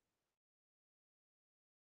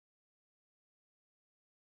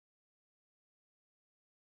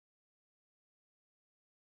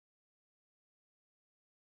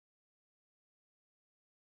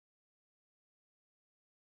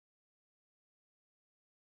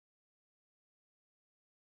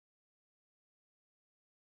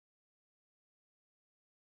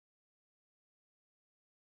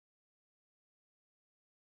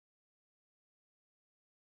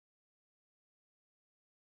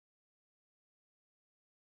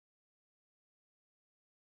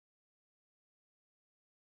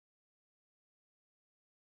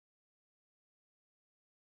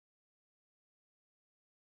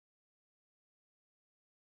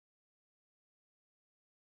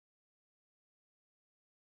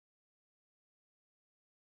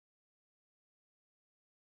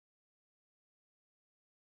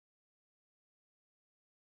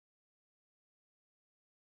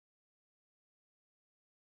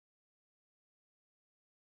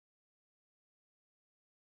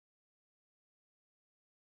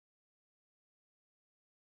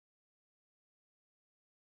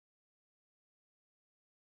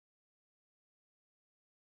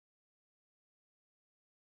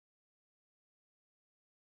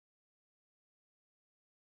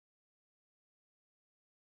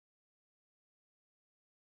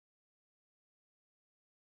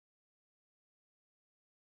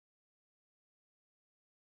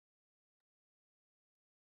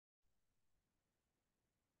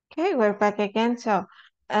 Okay, we're back again. So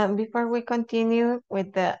before we continue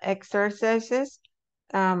with the exercises,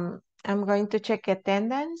 I'm going to check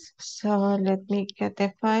attendance. So let me get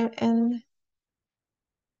the file and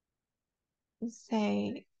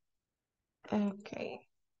say, okay.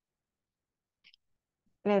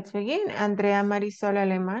 Let's begin. Andrea Marisol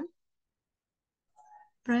Alemán.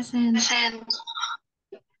 Present.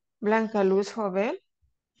 Blanca Luz Jovel.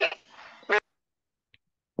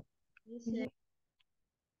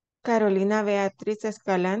 Carolina Beatriz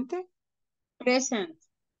Escalante. Present.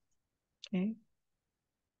 Okay.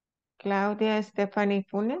 Claudia Stephanie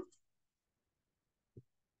Funes.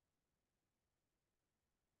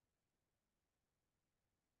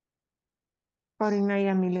 Corina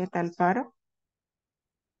Yamilet Alfaro.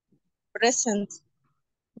 Present.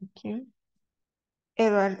 Okay.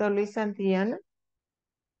 Eduardo Luis Santillana.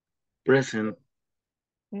 Present.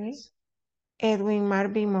 Okay. Edwin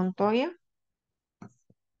Marvin Montoya.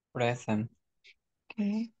 Present.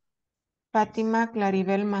 Okay. Fátima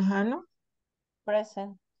Claribel Majano.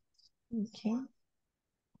 Present. Okay.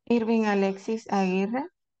 Irving Alexis Aguirre.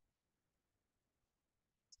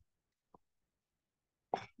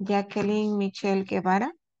 Jacqueline Michelle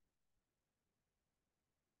Guevara.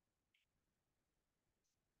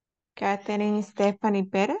 Catherine Stephanie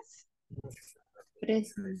Pérez.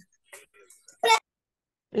 Present.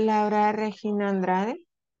 Laura Regina Andrade.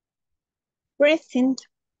 Present.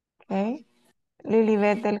 Okay.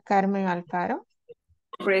 Lilibet del Carmen Alfaro.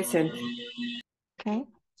 Present. Okay.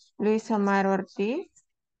 Luis Omar Ortiz.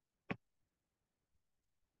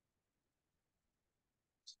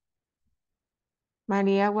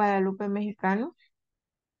 María Guadalupe Mexicano.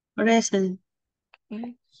 Present.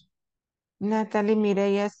 Okay. Natalie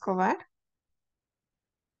Mireya Escobar.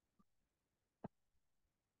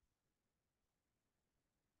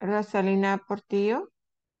 Rosalina Portillo.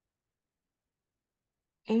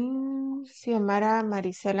 Y Xiomara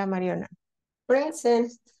Marisela Mariona.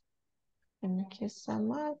 Present. Thank you so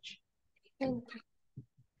much.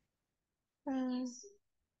 Uh,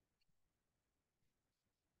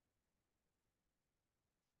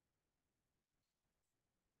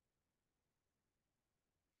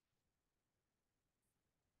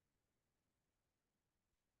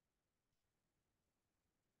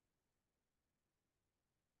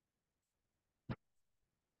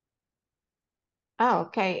 Oh,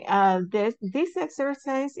 okay. This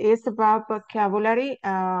exercise is about vocabulary,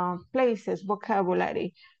 places,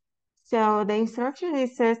 vocabulary. So the instruction,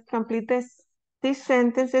 it says complete these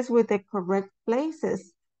sentences with the correct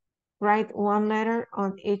places. Write one letter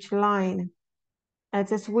on each line. It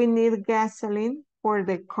says we need gasoline for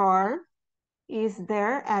the car. Is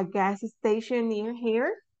there a gas station near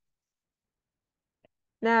here?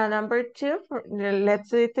 Now, number 2, let's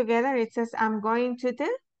do it together. It says I'm going to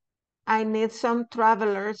do. I need some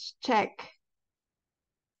traveler's check.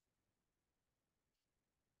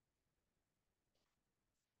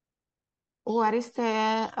 What is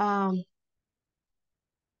the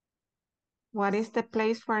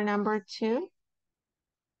place for number 2?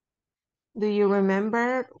 Do you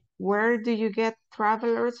remember where do you get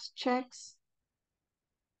traveler's checks?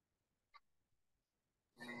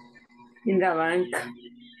 In the bank.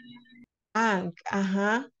 Bank,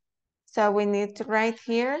 So we need to write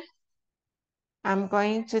here. I'm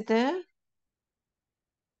going to do.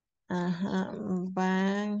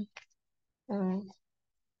 Bank.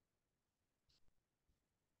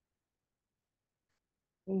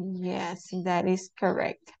 Yes, that is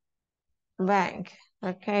correct. Bank,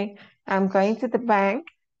 okay. I'm going to the bank.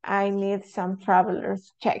 I need some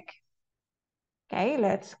traveler's check. Okay,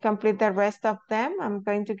 let's complete the rest of them. I'm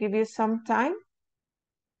going to give you some time.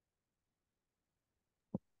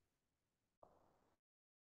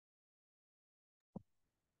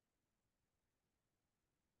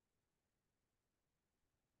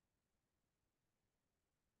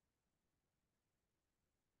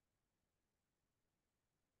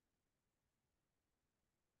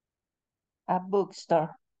 A bookstore.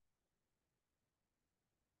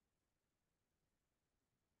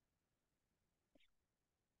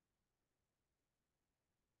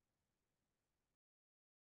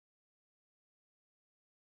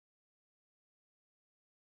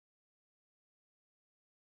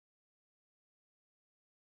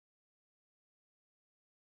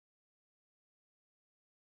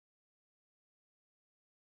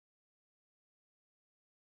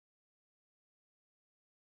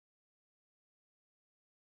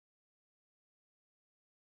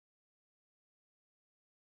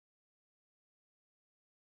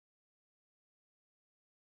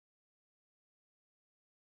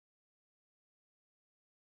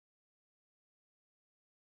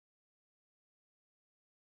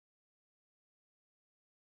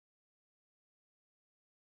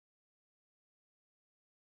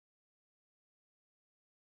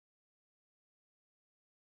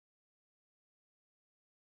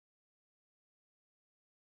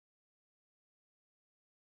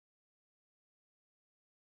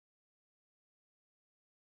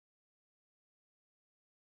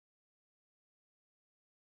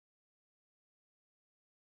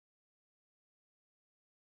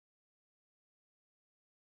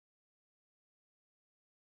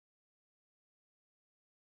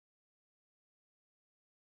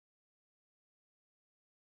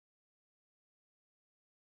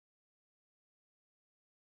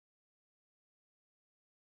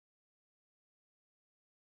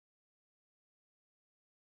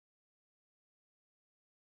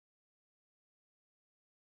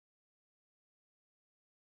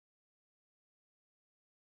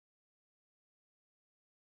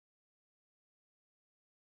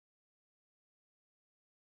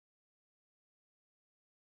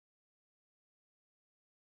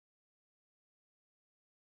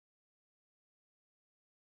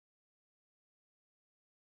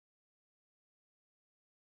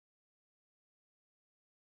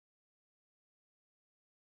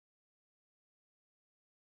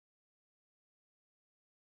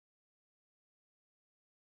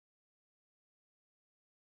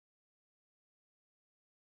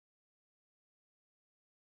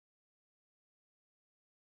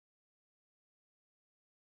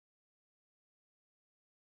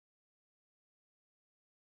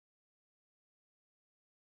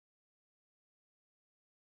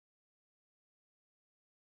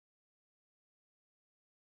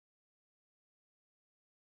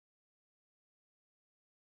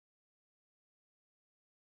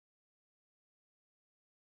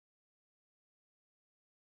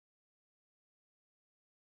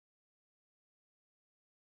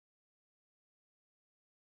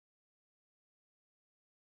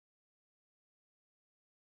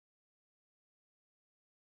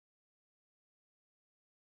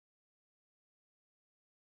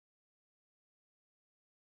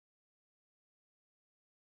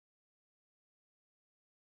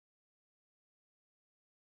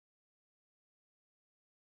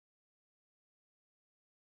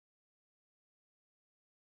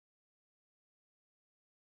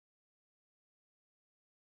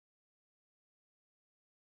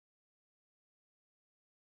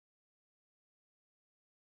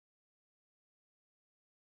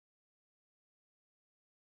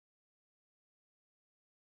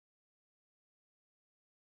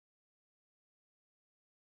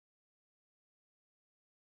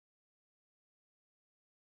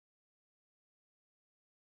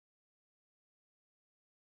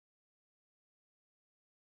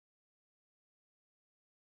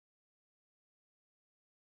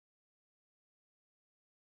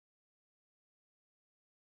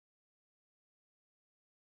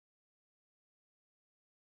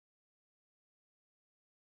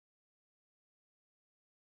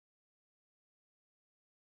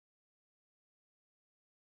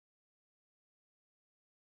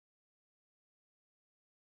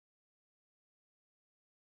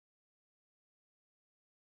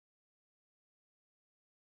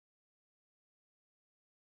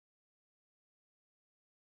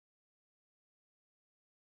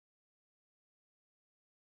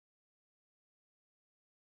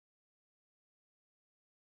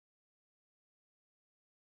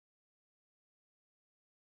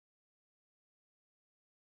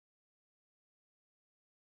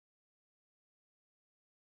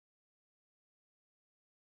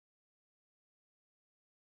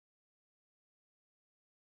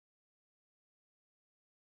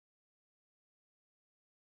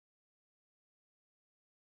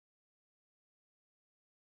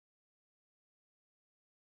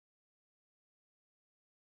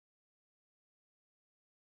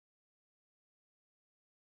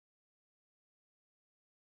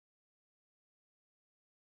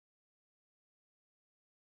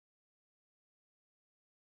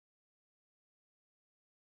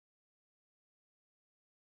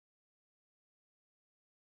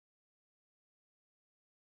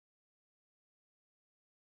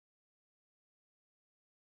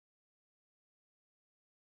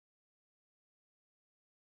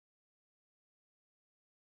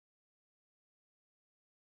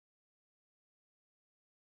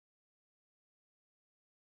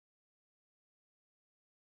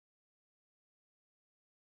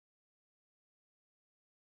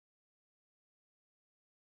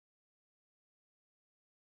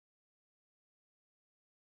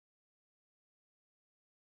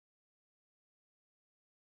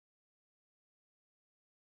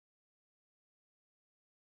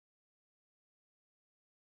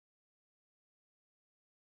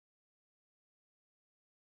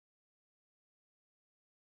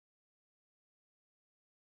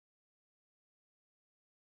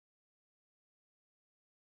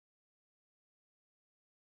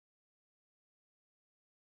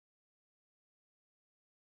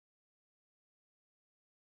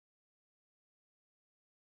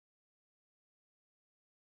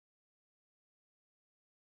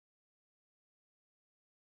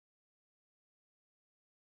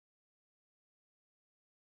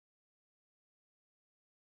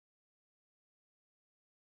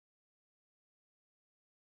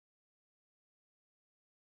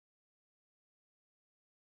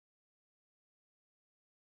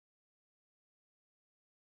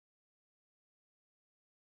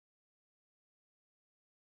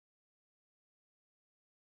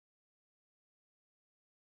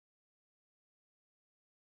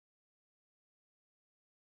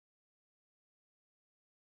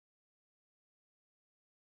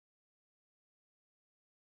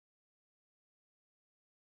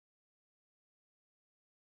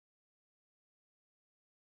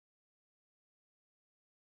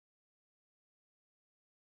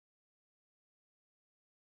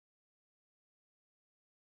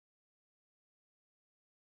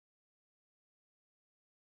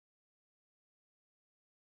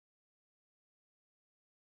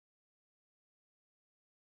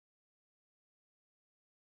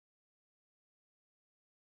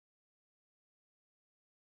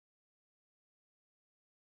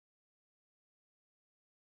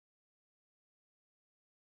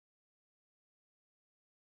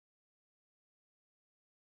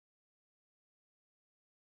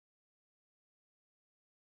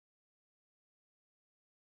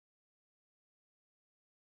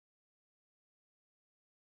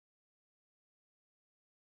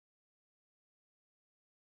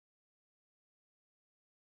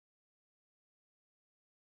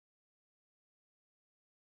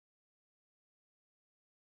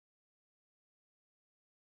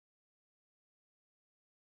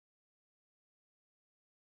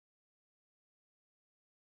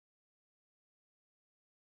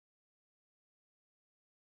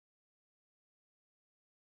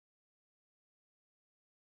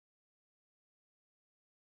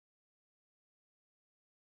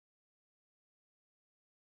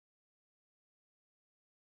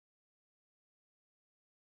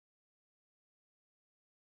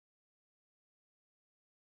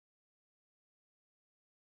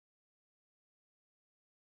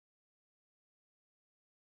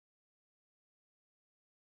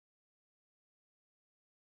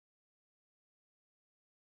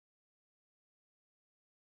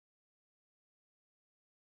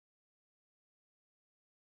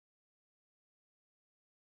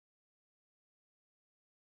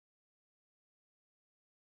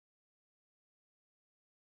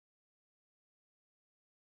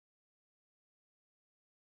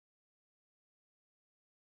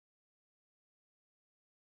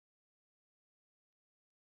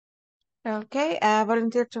 Okay,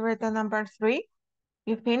 volunteer to read the number 3.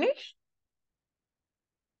 You finished?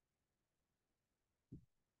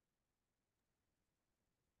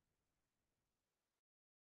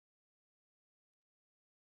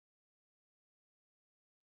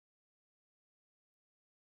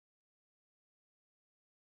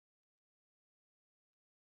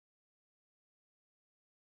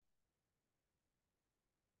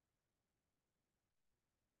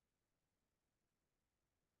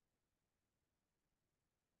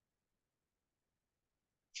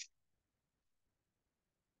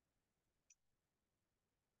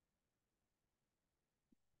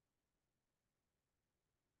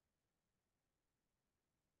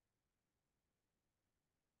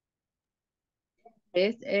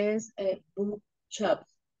 This is a bookshop.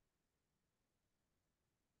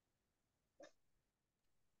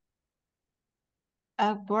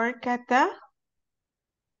 I work at the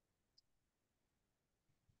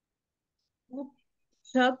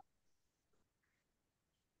Shop.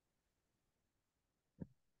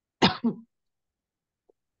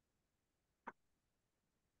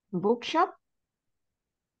 bookshop.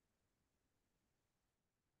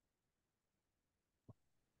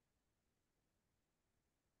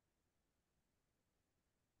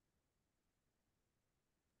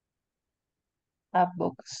 A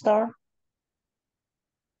bookstore.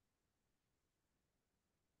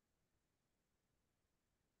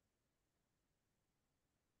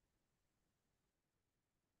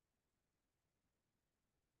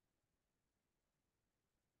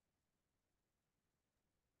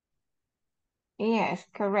 Yes,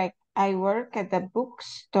 correct. I work at the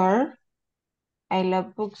bookstore. I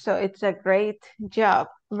love books, so it's a great job.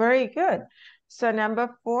 Very good. So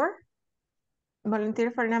number 4,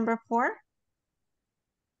 volunteer for number 4.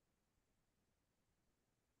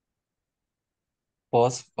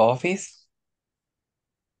 Post office.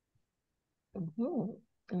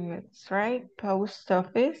 That's right, post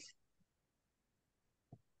office.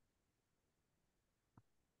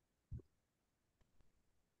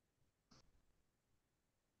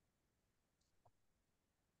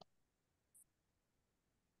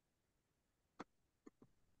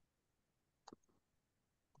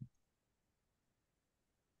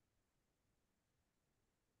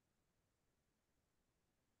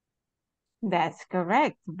 That's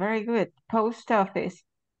correct. Very good. Post office.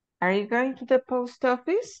 Are you going to the post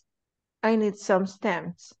office? I need some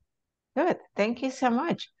stamps. Good. Thank you so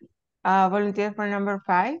much. Volunteer for number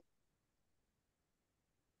 5.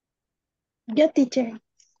 Yo, teacher,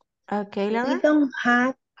 Okay, we Laura. don't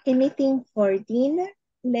have anything for dinner.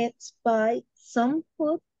 Let's buy some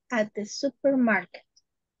food at the supermarket.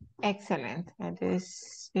 Excellent. At the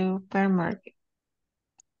supermarket.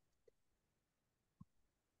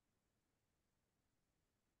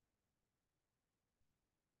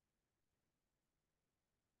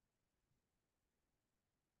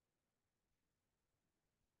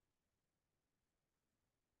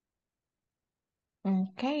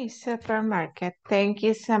 Okay, supermarket. Thank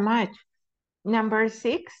you so much. Number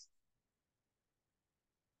 6.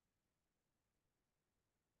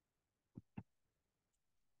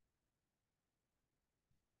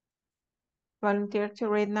 Volunteer to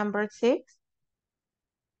read number 6.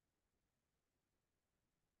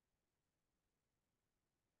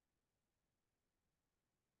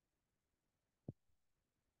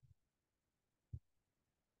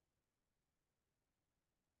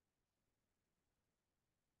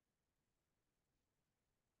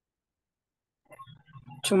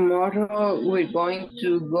 Tomorrow we're going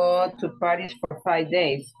to go to Paris for 5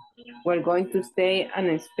 days. We're going to stay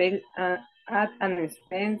at an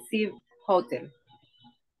expensive hotel.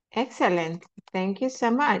 Excellent. Thank you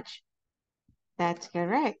so much. That's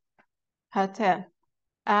correct. Hotel.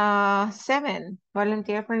 7.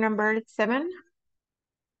 Volunteer for number 7.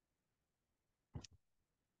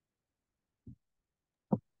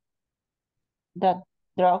 The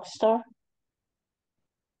drugstore.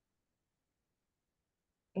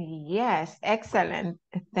 Yes, excellent.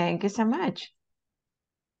 Thank you so much.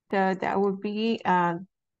 So that would be a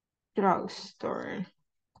drugstore.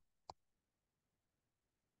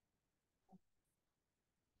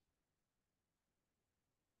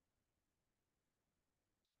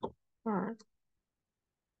 Alright.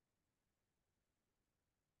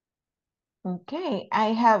 Okay, I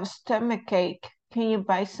have stomachache. Can you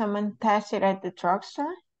buy some antacid at the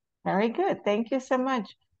drugstore? Very good. Thank you so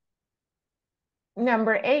much.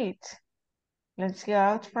 Number 8. Let's go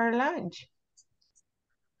out for lunch.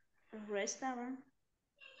 Restaurant.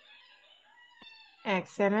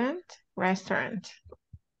 Excellent. Restaurant.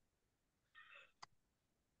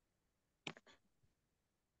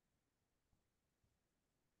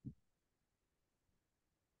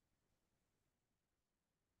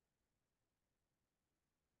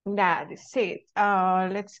 That is it.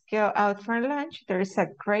 Let's go out for lunch. There's a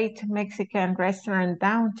great Mexican restaurant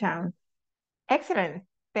downtown. Excellent.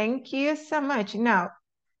 Thank you so much. Now,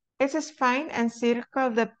 let's just find and circle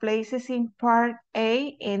the places in part A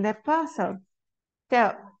in the puzzle.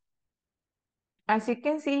 So, as you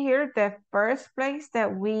can see here, the first place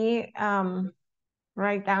that we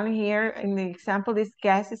write down here in the example is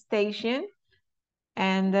gas station,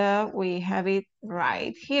 and we have it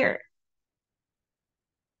right here.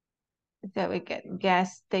 So we get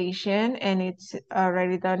gas station, and it's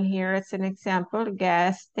already done here as an example,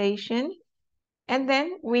 gas station. And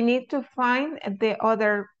then we need to find the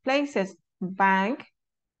other places: bank,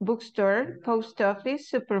 bookstore, post office,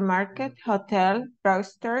 supermarket, hotel,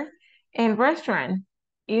 drugstore, and restaurant.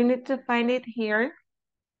 You need to find it here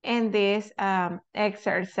in this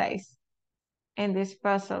exercise, in this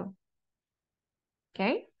puzzle.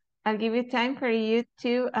 Okay, I'll give you time for you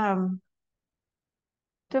to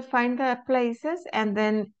find the places, and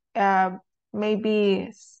then maybe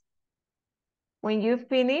when you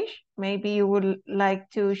finish, maybe you would like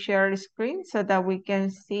to share the screen so that we can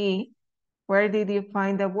see where did you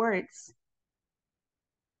find the words.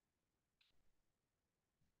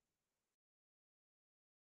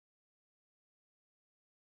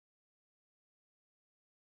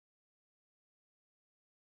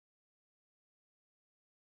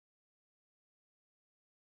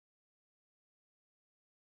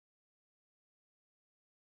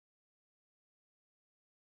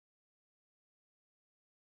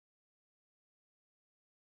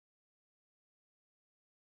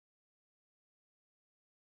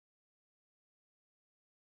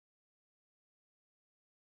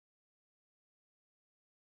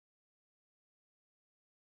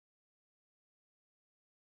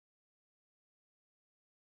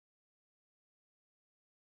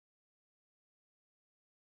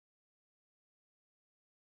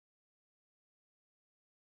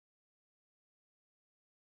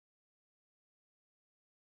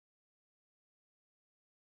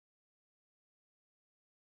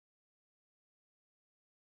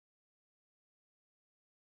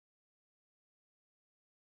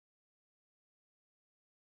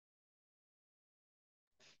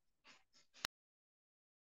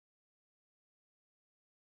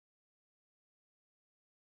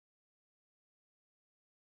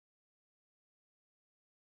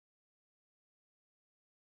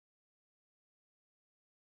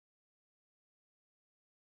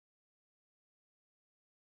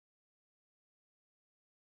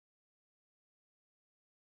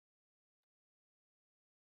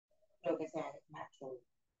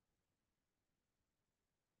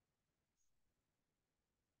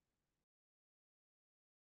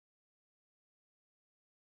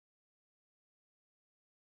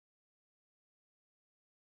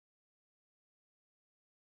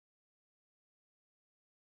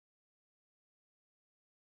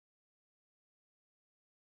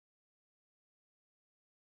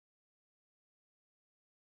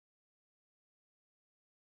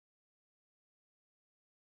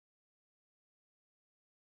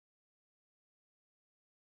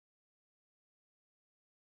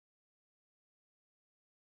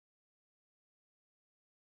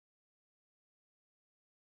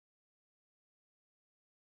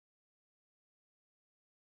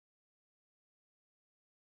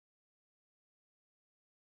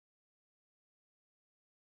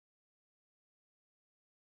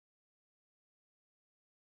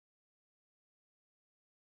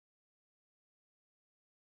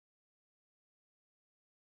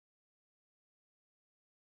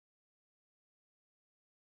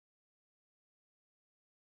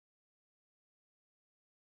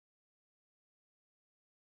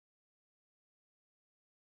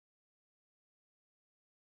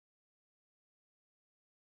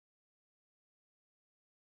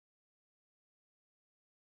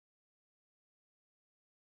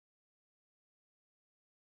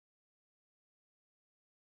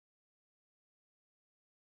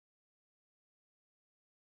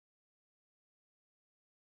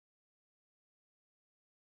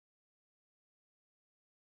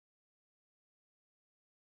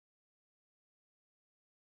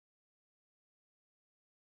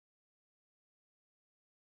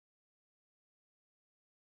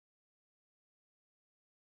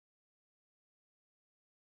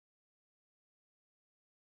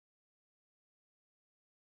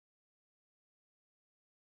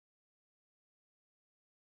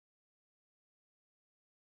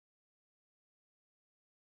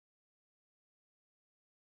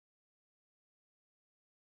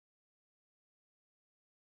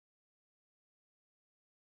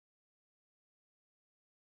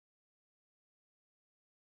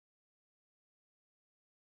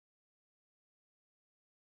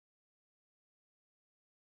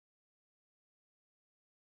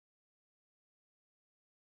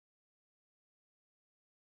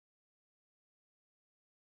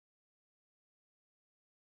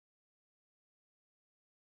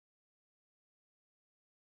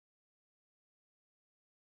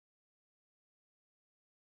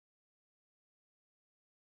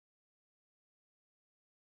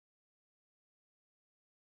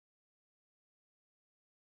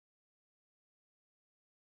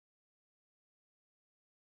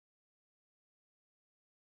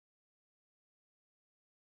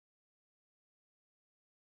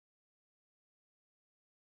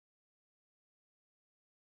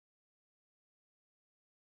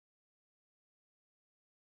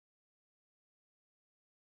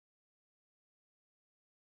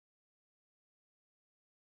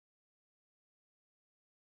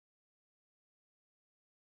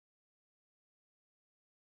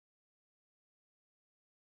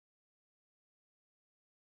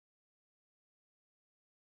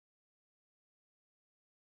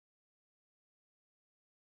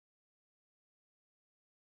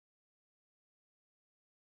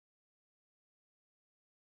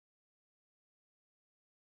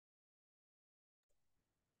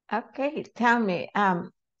 Okay, tell me,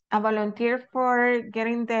 a volunteer for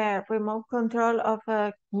getting the remote control of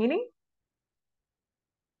a meeting?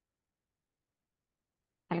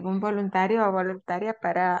 ¿Algún voluntario o voluntaria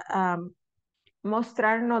para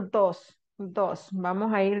mostrarnos dos?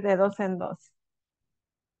 Vamos a ir de dos en dos.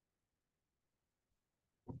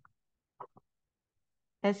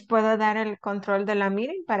 Les puedo dar el control de la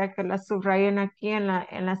meeting para que la subrayen aquí en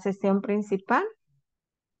la sesión principal.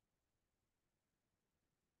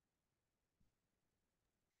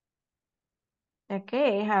 Ok,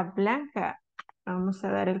 hija Blanca. Vamos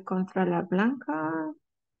a dar el control a Blanca.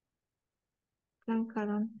 Blanca,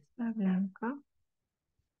 ¿dónde está Blanca?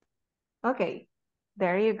 Ok,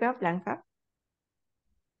 there you go, Blanca.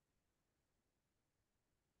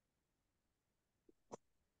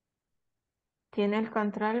 Tiene el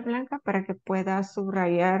control, Blanca, para que pueda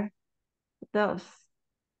subrayar dos.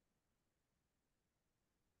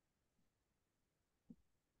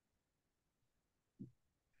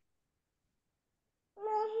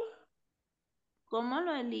 ¿Cómo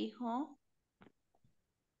lo elijo?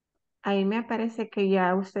 Ahí me aparece que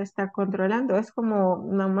ya usted está controlando. Es como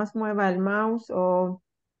nomás mueva el mouse o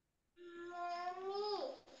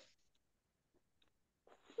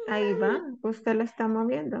ahí va. Usted lo está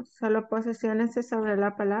moviendo. Solo posiciónese sobre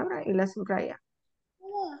la palabra y la subraya.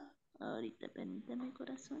 Ahorita, permítame,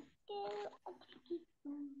 corazón.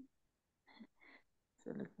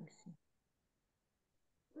 Solo que sí.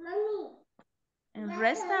 En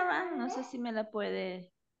restaurant, no sé si me la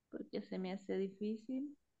puede, porque se me hace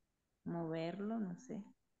difícil moverlo, no sé.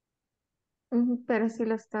 Pero sí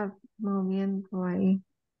lo está moviendo ahí.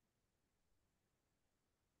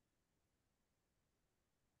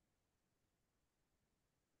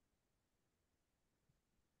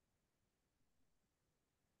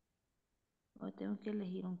 O tengo que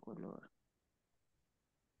elegir un color.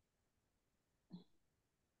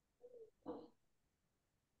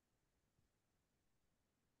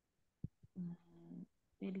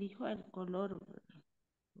 Elijo el color.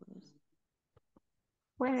 Pues,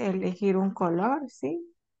 Puede elegir un color,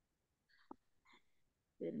 sí.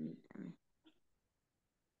 permítame.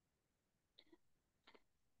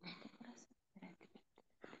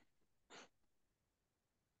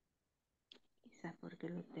 Quizás porque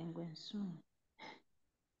lo tengo en Zoom.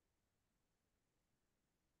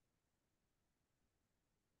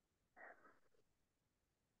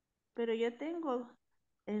 Pero yo tengo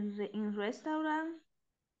en restaurant,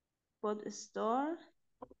 pod store,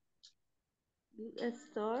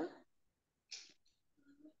 store.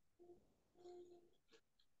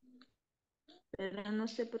 Pero no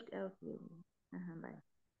sé por qué. Okay. Ajá, vale.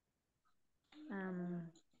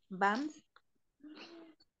 Vans,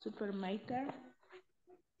 supermarket.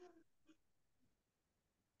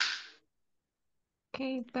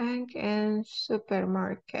 Okay, bank and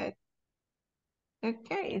supermarket.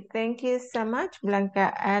 Okay, thank you so much,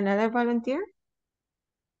 Blanca. Another volunteer?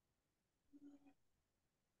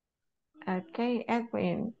 Okay,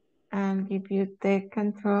 Edwin, I'll give you the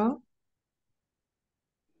control.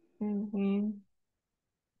 Edwin.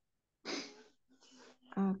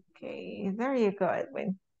 Okay, there you go,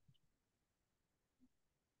 Edwin.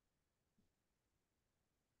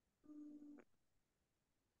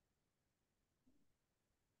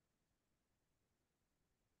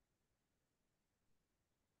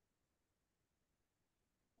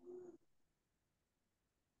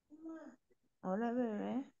 Hola,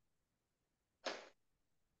 bebé.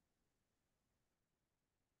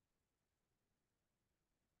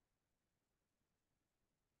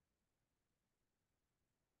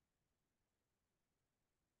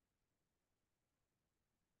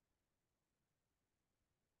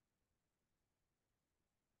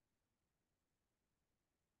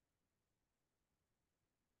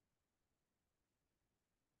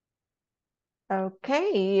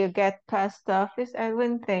 Okay, you get post office,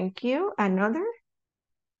 Edwin. Thank you. Another?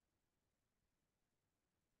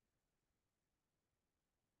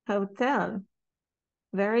 Hotel.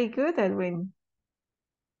 Very good, Edwin.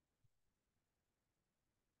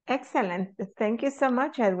 Excellent. Thank you so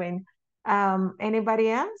much, Edwin. Anybody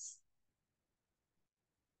else?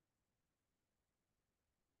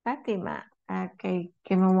 Fatima. Okay,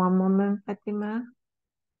 give me one moment, Fatima.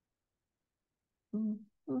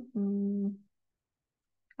 Mhm.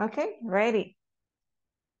 Okay, ready.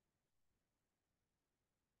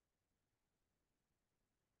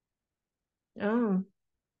 Oh,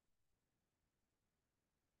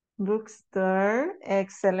 bookstore.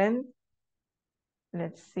 Excellent.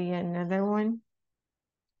 Let's see another one.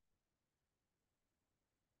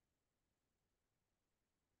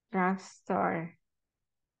 Drugstore.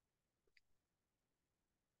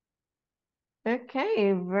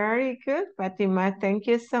 Okay, very good, Fatima. Thank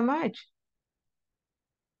you so much.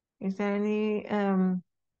 Is there any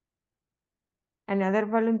another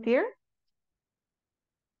volunteer?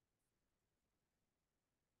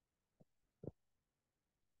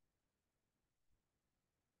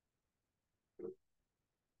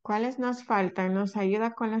 ¿Cuáles nos faltan? ¿Nos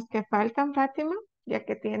ayuda con las que faltan, Fátima? Ya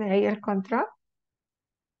que tiene ahí el control.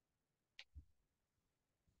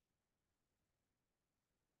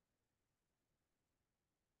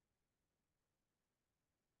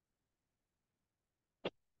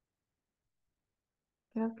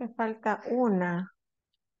 Creo que falta una.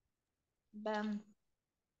 Bam.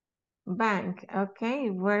 Bank, okay.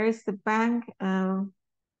 Where is the bank?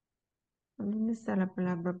 ¿Dónde está la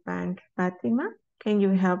palabra bank? Fátima, can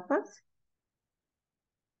you help us?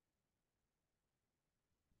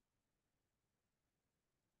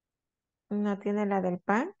 ¿No tiene la del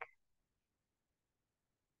bank?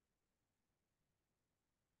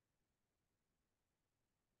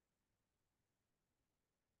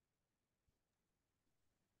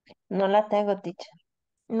 No la tengo, teacher.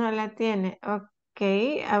 No la tiene. Ok,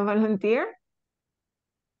 a volunteer.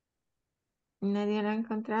 ¿Nadie la ha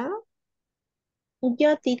encontrado?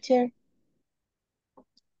 Yo, teacher.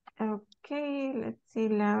 Okay, let's see,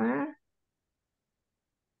 Laura.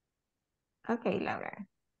 Okay, Laura.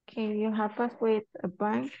 Can you help us with a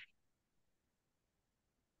bank?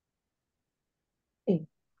 Sí.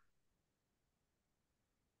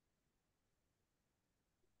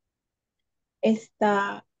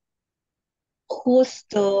 Está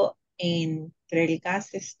justo entre el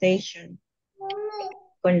gas station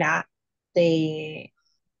con la de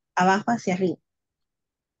abajo hacia arriba.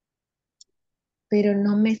 Pero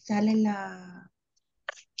no me sale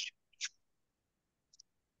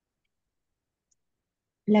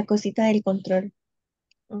la cosita del control.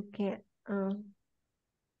 Okay.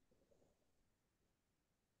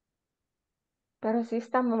 Pero sí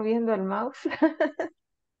está moviendo el mouse.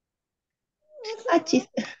 Ah,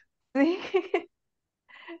 chiste. Sí.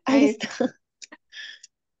 Ahí Ahí, está.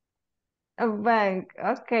 a bank.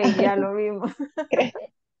 Okay, ya lo vimos.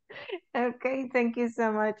 Okay, thank you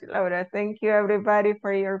so much, Laura. Thank you everybody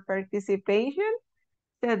for your participation.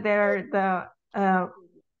 So there are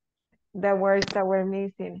the words that we're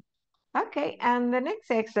missing. Okay, and the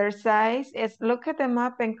next exercise is look at the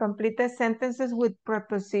map and complete the sentences with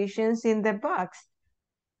prepositions in the box.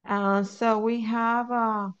 So we have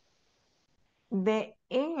the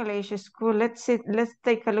English school. Let's see, let's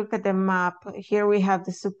take a look at the map. Here we have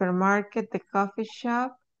the supermarket, the coffee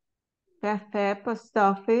shop, cafe, post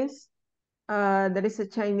office. There is a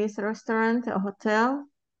Chinese restaurant, a hotel,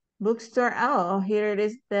 bookstore. Oh, here it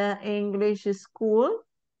is, the English school.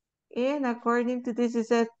 And according to this, it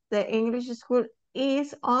says the English school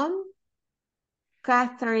is on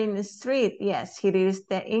Catherine Street. Yes, here is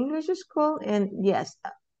the English school. And yes,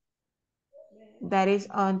 that is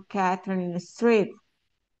on Catherine Street.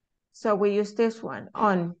 So we use this one,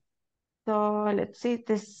 on. So let's see,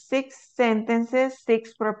 the 6 sentences,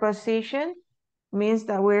 6 preposition means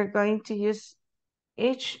that we're going to use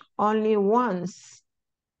each only once.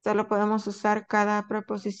 Solo podemos usar cada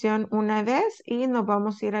preposición una vez y nos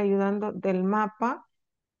vamos a ir ayudando del mapa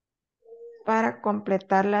para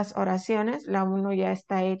completar las oraciones. La 1 ya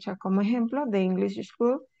está hecha como ejemplo. The English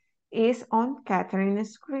School is on Catherine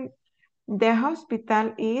Street. The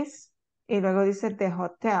hospital is, y luego dice the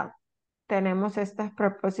hotel. Tenemos estas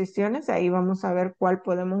preposiciones, ahí vamos a ver cuál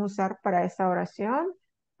podemos usar para esa oración.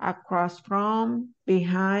 Across from,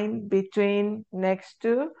 behind, between, next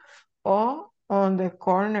to, o on the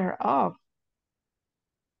corner of.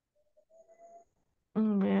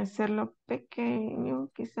 Voy a hacerlo pequeño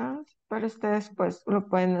quizás, pero ustedes pues lo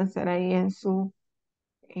pueden hacer ahí en su,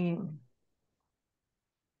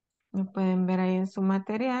 lo pueden ver ahí en su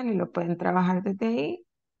material y lo pueden trabajar desde ahí.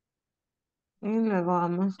 Y luego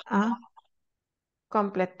vamos a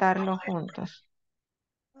completarlo juntos.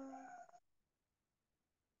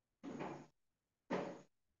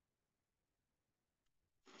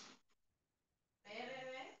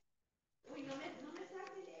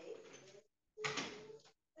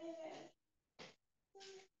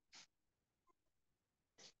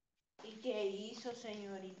 ¿Y qué hizo,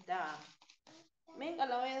 señorita? Venga,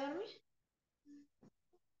 la voy a dormir.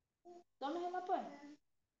 Tómesela pues.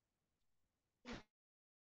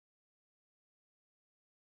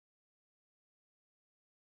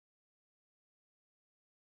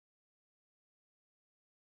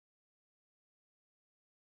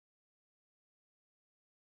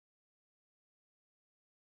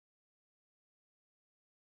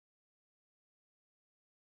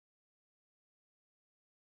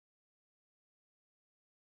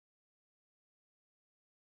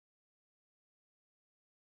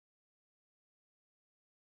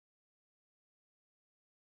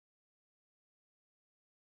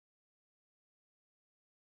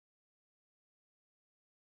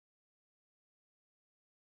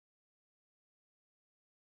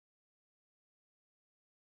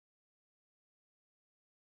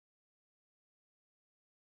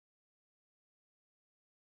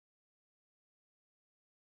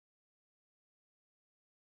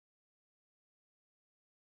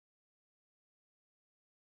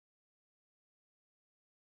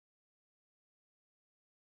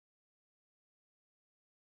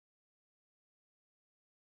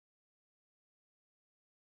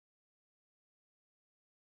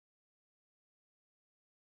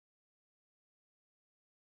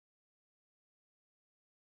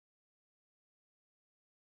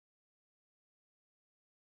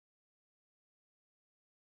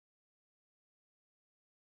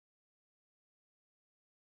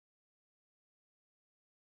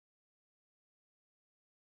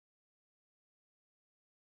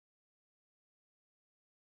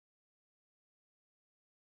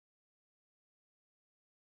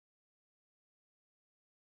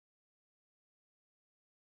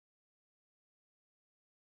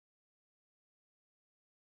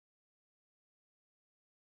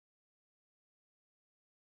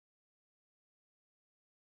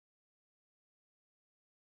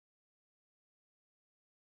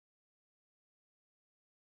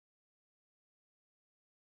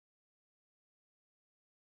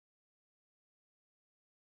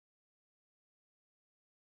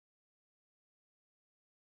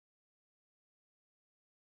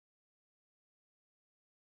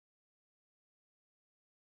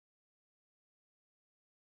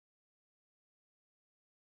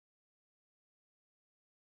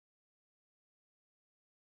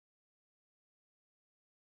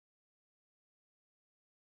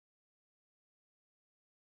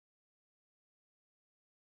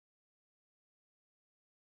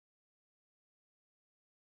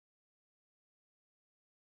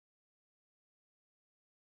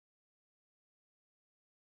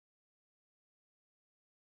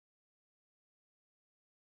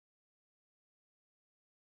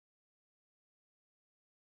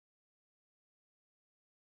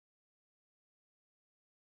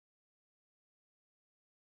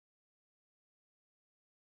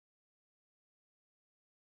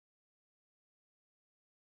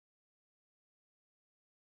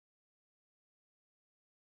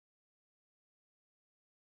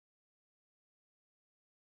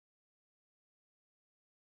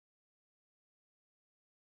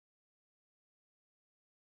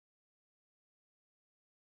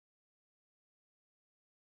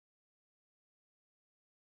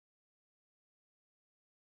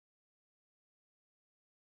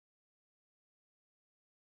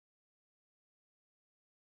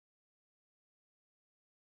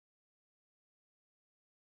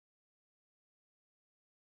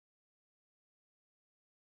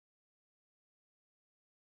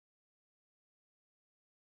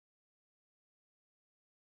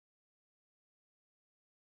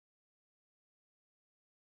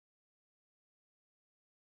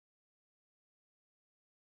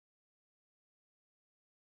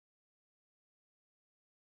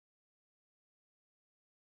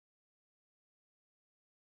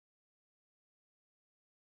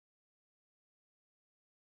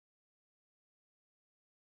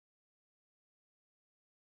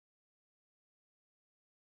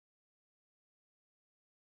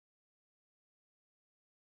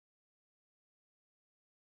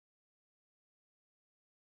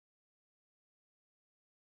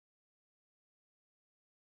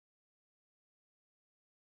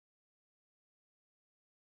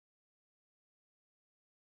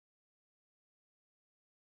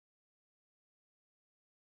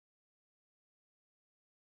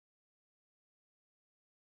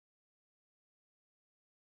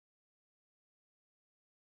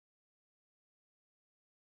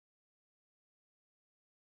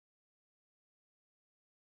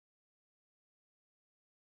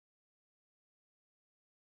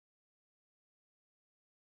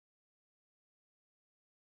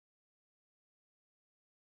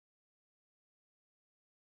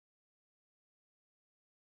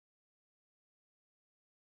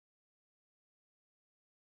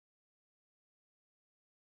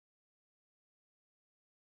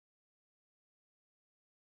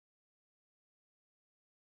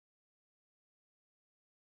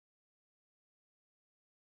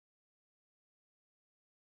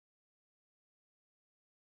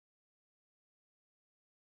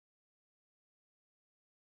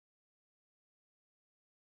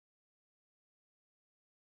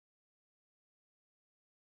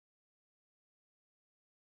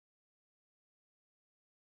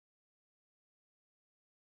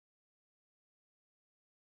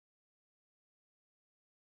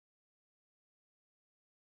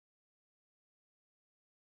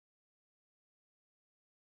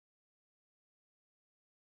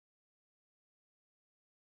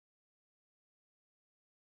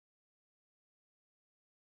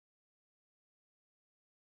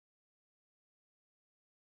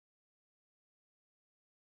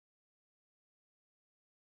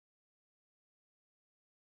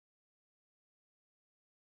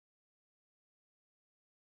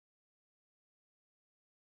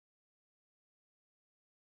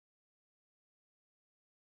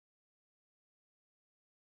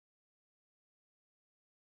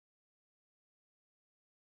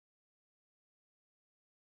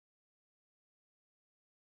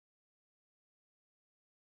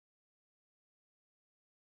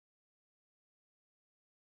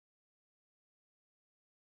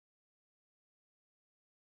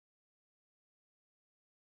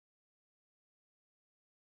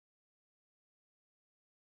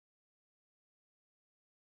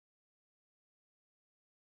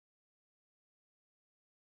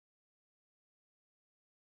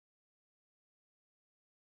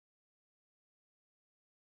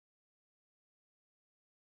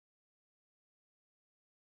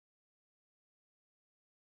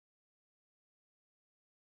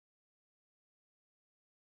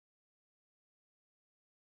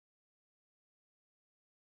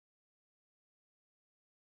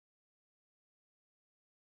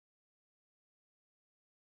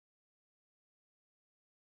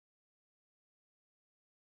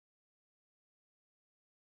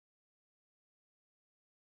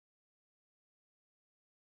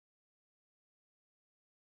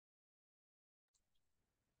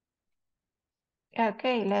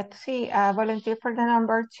 Okay, let's see. Volunteer for the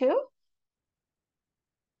number 2.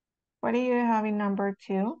 What do you have in number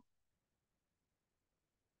 2?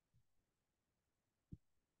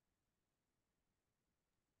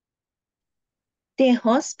 The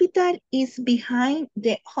hospital is behind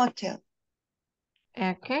the hotel.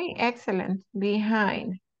 Okay, excellent.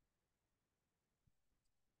 Behind.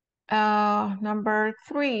 Number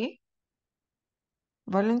 3.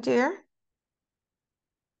 Volunteer.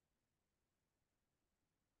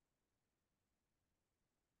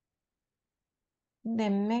 The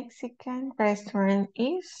Mexican restaurant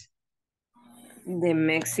is? The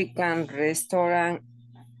Mexican restaurant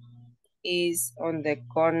is on the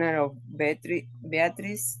corner of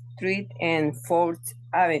Beatrice Street and 4th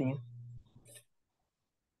Avenue.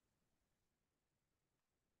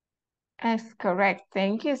 That's correct.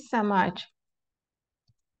 Thank you so much.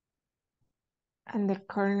 And the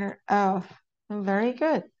corner of. Very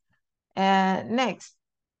good. Next,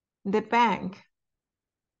 the bank.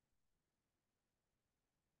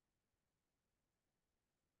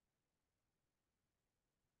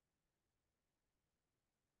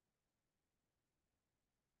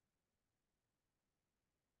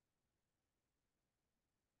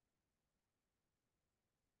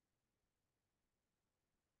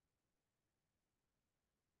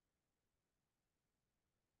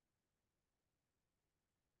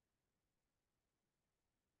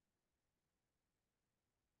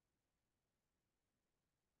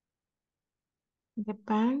 The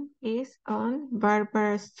bank is on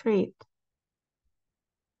Barbara Street.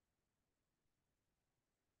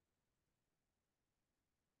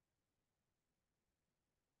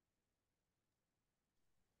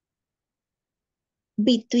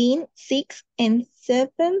 Between 6th and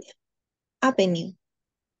 7th Avenue.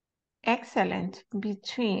 Excellent.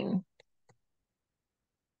 Between.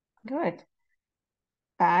 Good.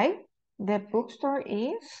 5. The bookstore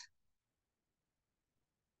is?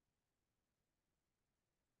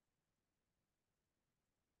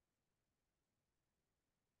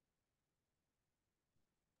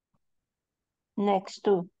 Next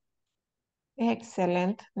to.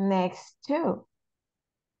 Excellent. Next to.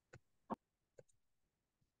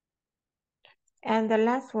 And the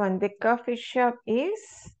last one, the coffee shop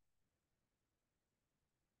is?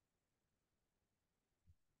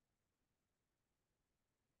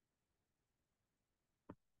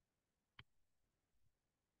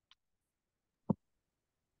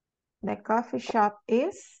 The coffee shop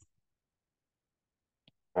is?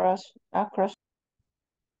 Across.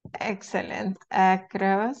 Excellent.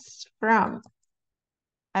 Across from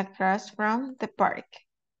the park.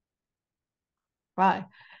 Right.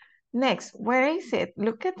 Next, where is it?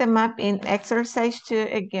 Look at the map in exercise 2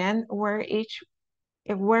 again, where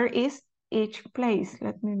is each place?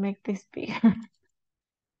 Let me make this bigger.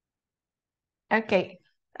 Okay.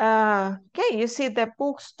 Okay, you see the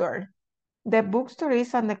bookstore. The bookstore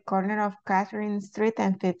is on the corner of Catherine Street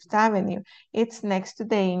and 5th Avenue. It's next to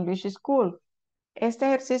the English school. Este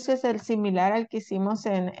ejercicio es el similar al que hicimos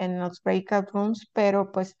en los breakout rooms,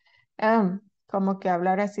 pero pues como que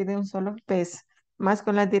hablar así de un solo pez, más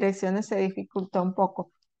con las direcciones se dificulta un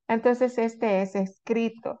poco. Entonces este es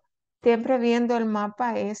escrito. Siempre viendo el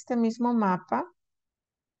mapa, este mismo mapa,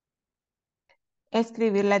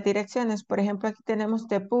 escribir las direcciones. Por ejemplo, aquí tenemos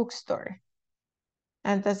the bookstore.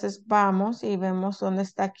 Entonces vamos y vemos dónde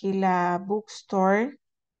está aquí la bookstore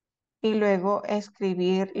y luego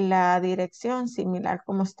escribir la dirección similar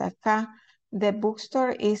como está acá. The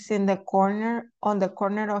bookstore is in the corner, on the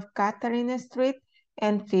corner of Catherine Street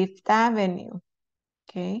and 5th Avenue.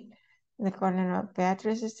 Okay. The corner of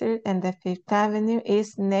Beatrice Street and the 5th Avenue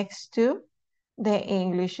is next to the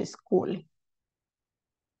English school.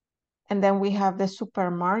 And then we have the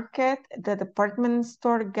supermarket, the department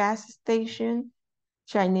store, gas station,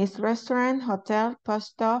 Chinese restaurant, hotel,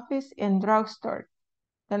 post office, and drugstore.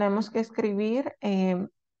 Tenemos que escribir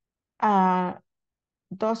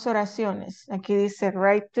dos oraciones. Aquí dice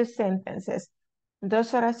write 2 sentences.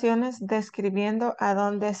 2 oraciones describiendo a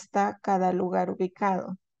dónde está cada lugar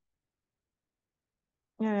ubicado.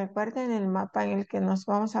 Y recuerden, el mapa en el que nos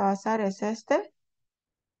vamos a basar es este.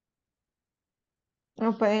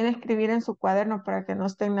 Lo pueden escribir en su cuaderno para que no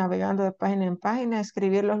estén navegando de página en página,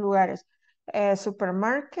 escribir los lugares.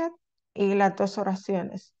 Supermarket y las 2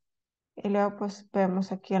 oraciones. Y luego pues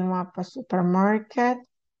vemos aquí el mapa supermarket.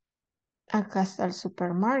 Acá está el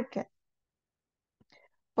supermarket.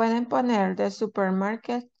 Pueden poner the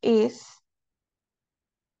supermarket is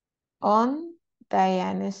on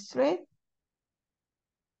Diana Street.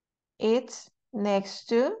 It's next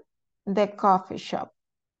to the coffee shop.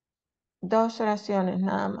 2 oraciones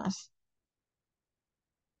nada más.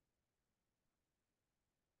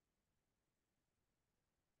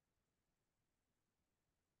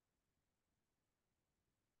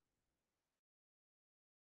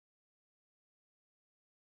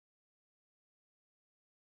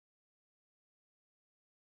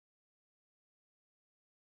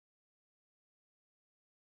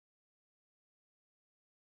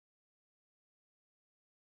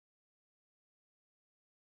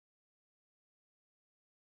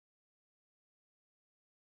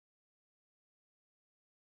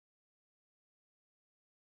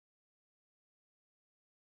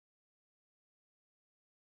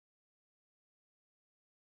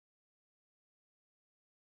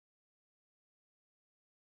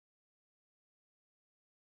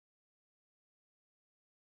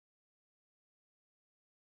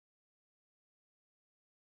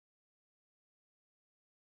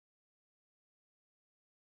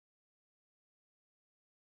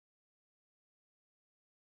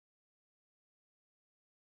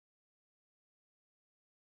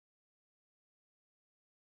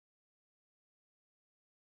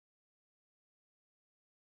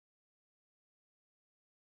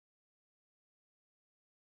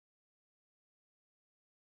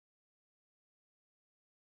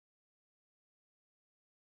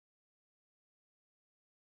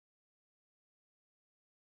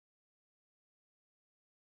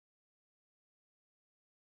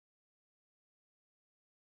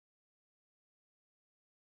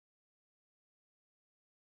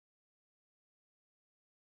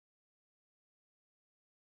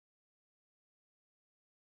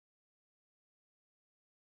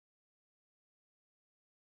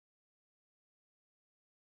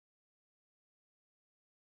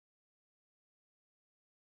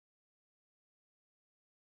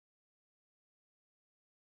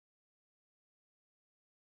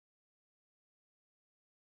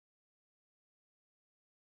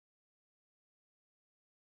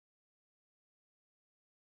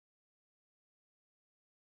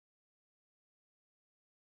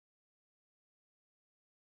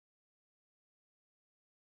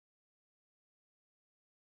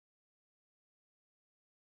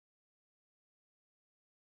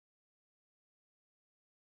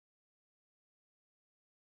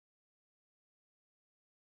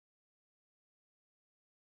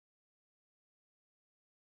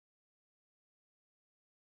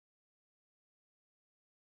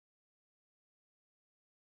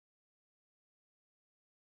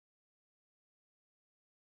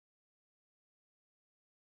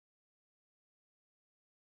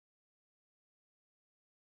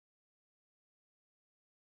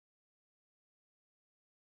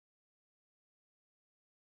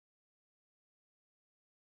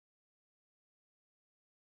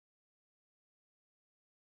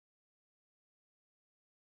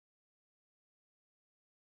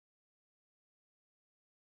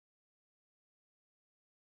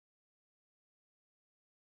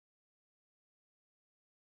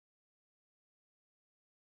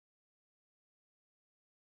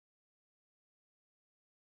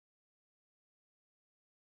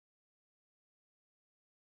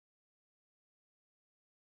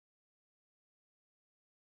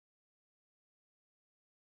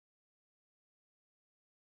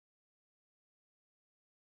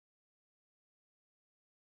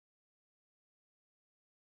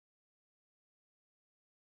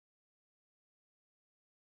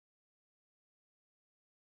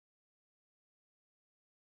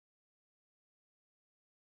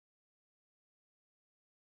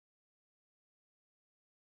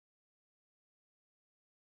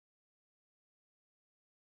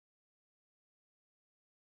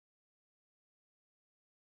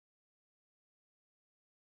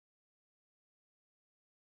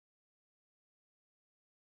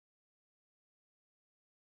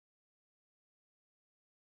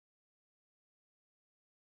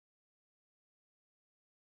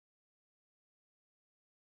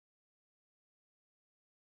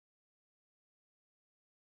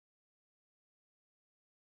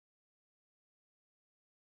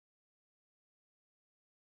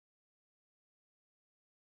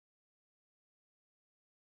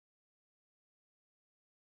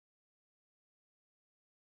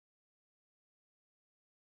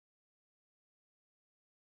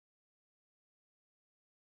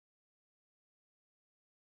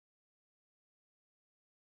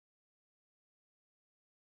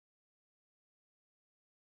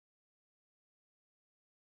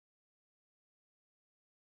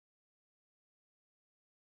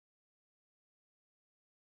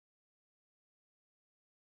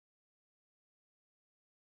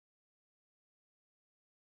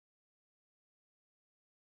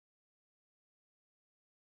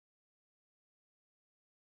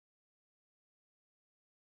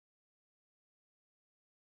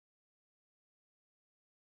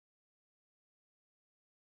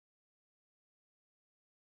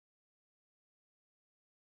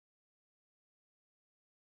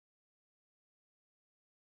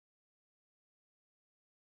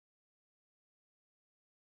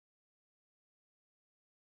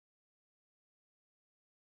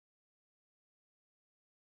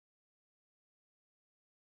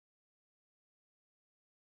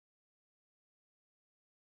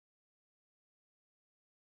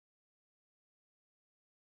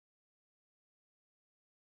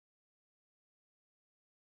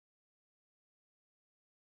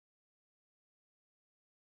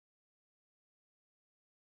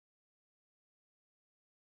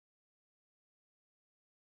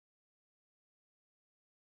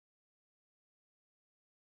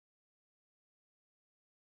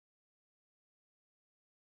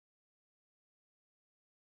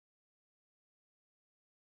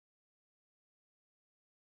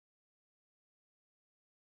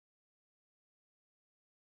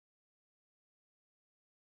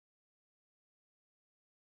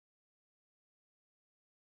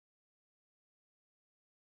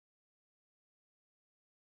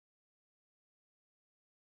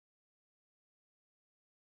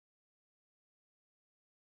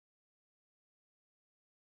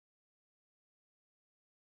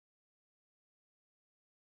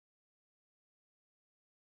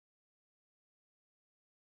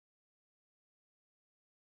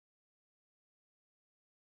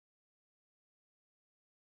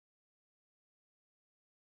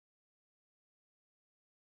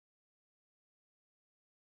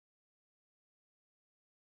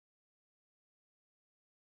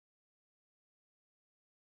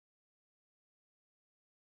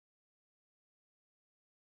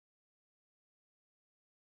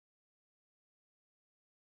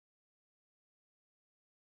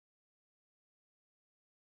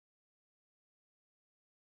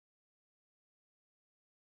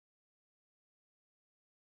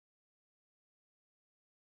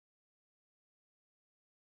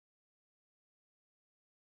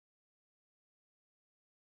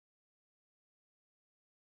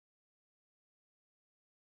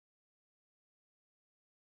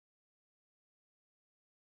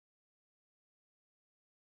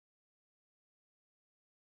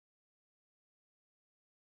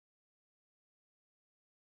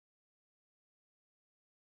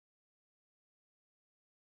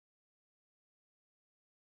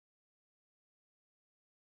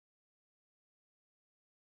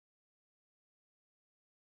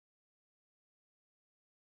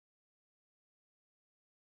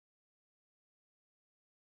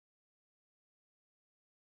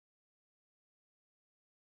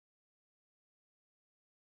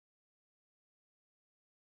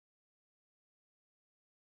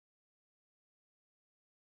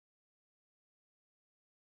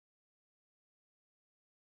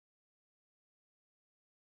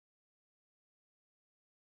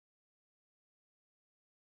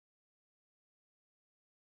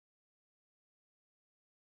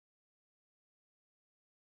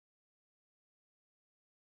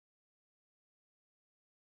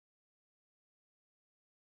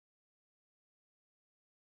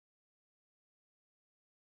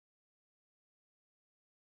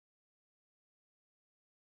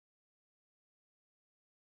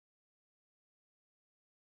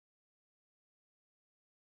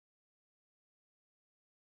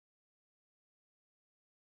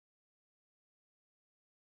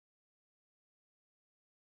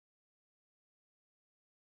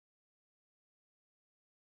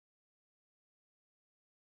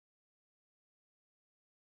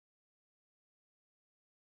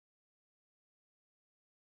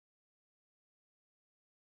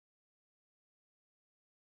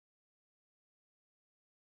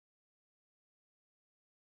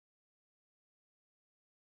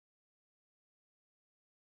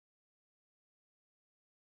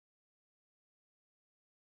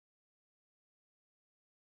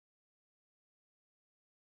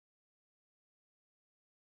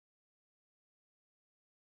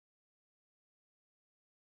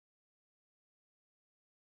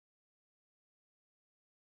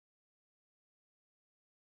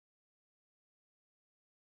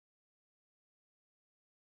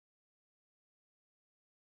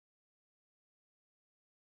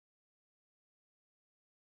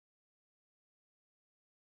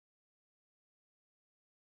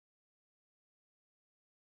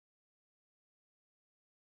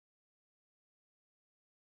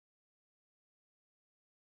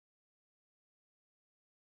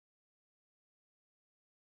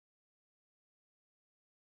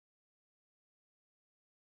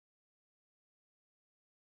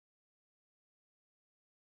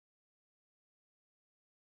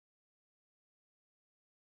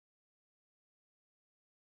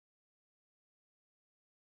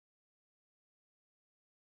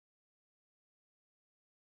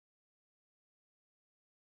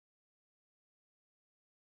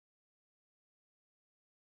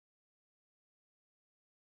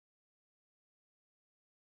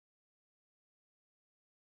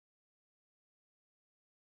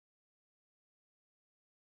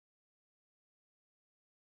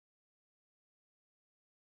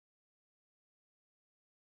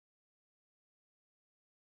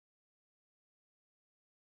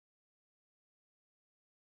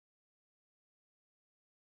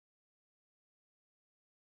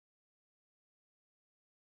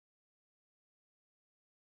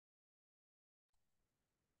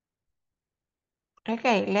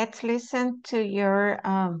 Okay, let's listen to your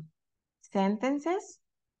sentences.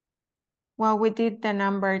 Well, we did the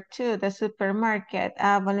number 2, the supermarket.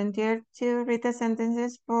 Volunteer to read the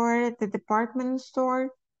sentences for the department store.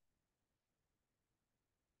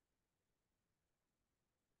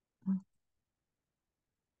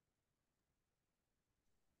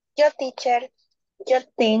 Yo, teacher, yo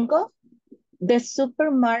tengo. The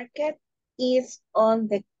supermarket is on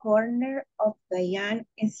the corner of Diane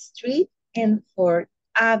Street and 4th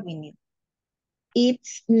Avenue.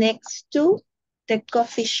 It's next to the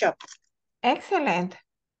coffee shop. Excellent.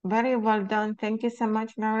 Very well done. Thank you so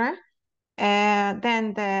much, Laura.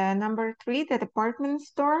 Then the number 3, the department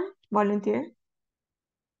store. Volunteer.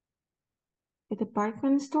 The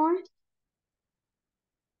department store.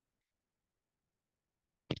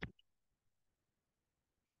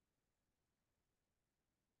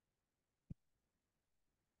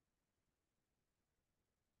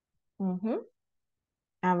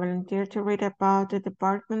 I volunteer to read about the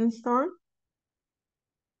department store.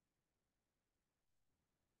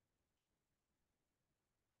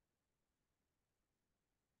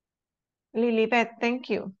 Lilibet, thank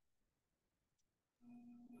you.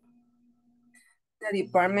 The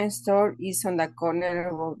department store is on the corner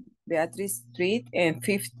of Beatrice Street and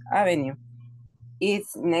 5th Avenue.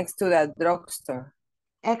 It's next to the drugstore.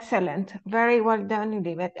 Excellent. Very well done,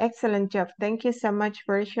 Lilibet. Excellent job. Thank you so much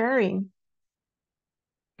for sharing.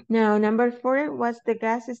 Now, number 4 was the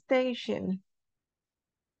gas station.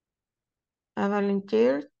 I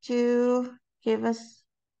volunteer to give us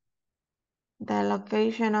the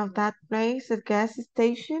location of that place, the gas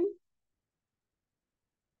station.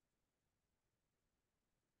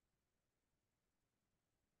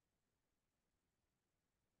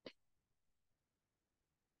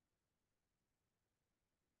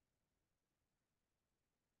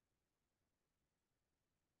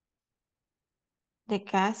 The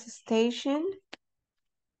gas station.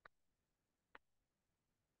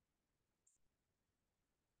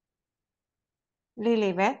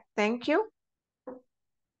 Lilibet, thank you.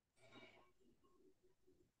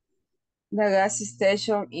 The gas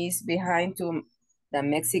station is behind to the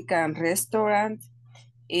Mexican restaurant.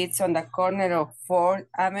 It's on the corner of 4th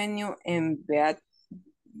Avenue and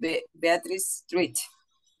Beatrice Street.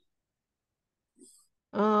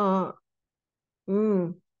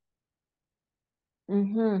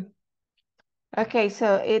 Okay,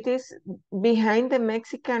 so it is behind the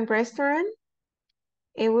Mexican restaurant.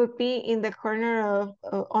 It would be in the corner of,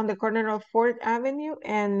 on the corner of 4th Avenue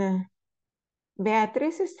and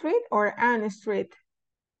Beatrice Street or Anne Street?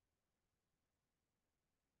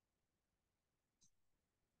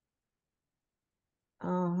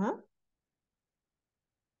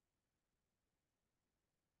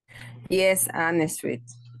 Yes, Anne Street.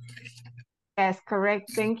 Yes,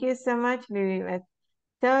 correct. Thank you so much, Lilibet.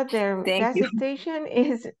 So the gas station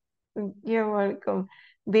is, you're welcome,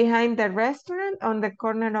 behind the restaurant on the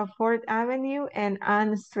corner of 4th Avenue and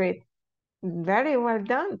Ann Street. Very well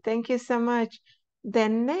done. Thank you so much. The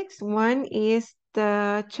next one is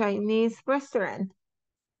the Chinese restaurant.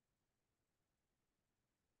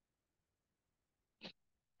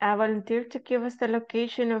 I volunteer to give us the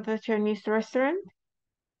location of the Chinese restaurant.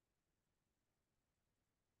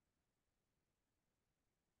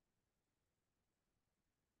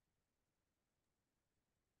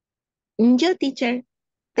 Yo, teacher,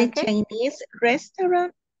 the Chinese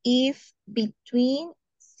restaurant is between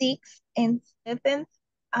 6th and 7th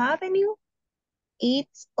Avenue.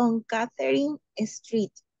 It's on Catherine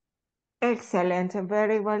Street. Excellent.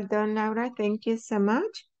 Very well done, Laura. Thank you so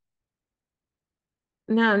much.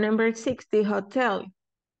 Now, number 6, the hotel.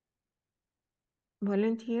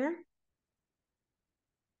 Volunteer.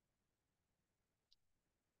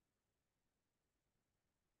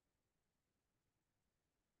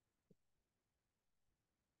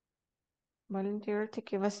 Volunteer to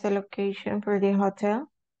give us the location for the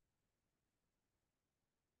hotel.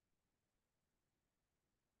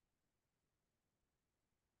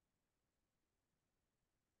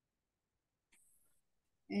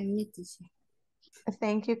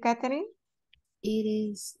 Thank you, Catherine. It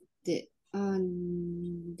is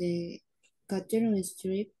on the Catherine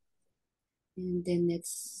Street, and the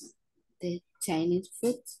next the Chinese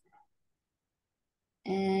food,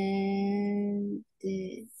 and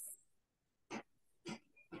the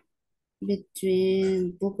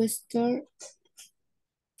between bookstore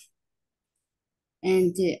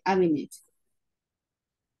and the avenue.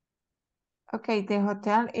 Okay, the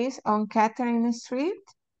hotel is on Catherine Street.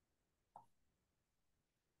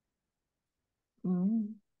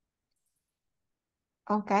 On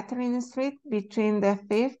Catherine Street between the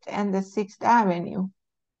 5th and the 6th Avenue.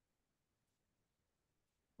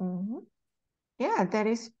 Mhm. Yeah, that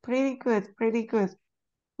is pretty good, pretty good.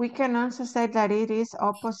 We can also say that it is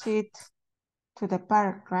opposite to the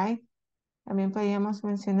park, right? También podríamos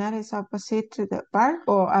mencionar it's opposite to the park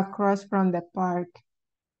or across from the park.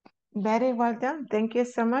 Very well done. Thank you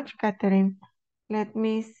so much, Catherine. Let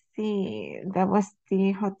me see. That was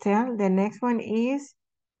the hotel. The next one is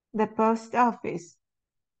the post office.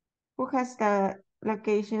 Who has the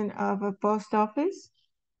location of a post office?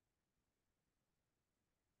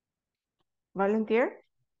 Volunteer?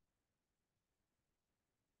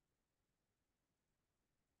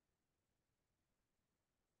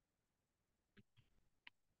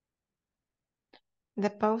 The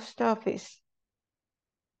post office.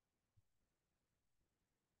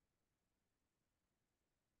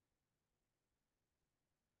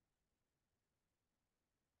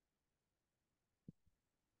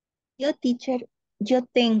 Yo, teacher, yo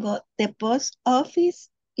tengo the post office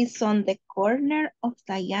is on the corner of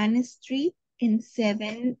Diane Street and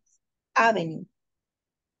 7th Avenue.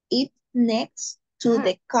 It's next to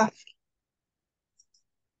the coffee.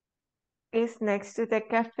 It's next to the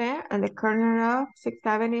cafe on the corner of 6th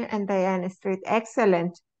Avenue and Diana Street.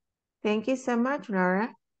 Excellent. Thank you so much,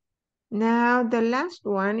 Laura. Now, the last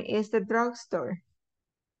one is the drugstore.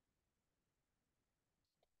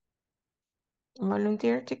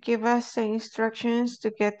 Volunteer to give us the instructions to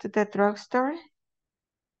get to the drugstore.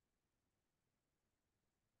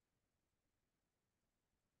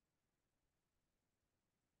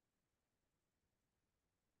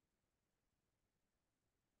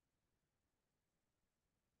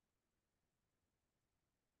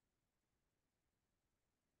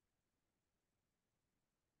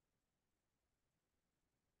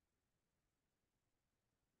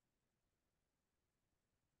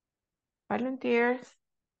 Volunteers.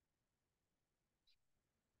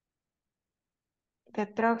 The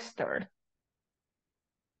drugstore.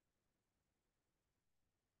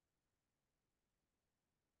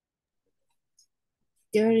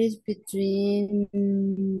 There is between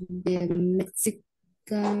the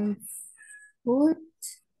Mexican food,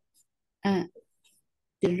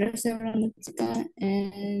 the restaurant Mexican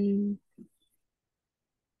and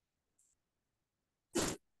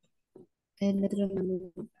el otro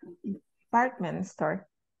Department store.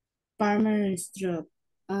 Farmer Strip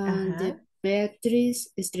and the Beatrice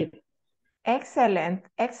Strip. Excellent.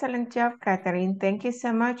 Excellent job, Catherine. Thank you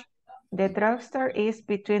so much. The drugstore is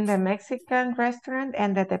between the Mexican restaurant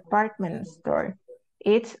and the department store.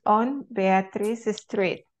 It's on Beatrice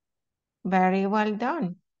Street. Very well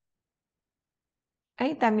done.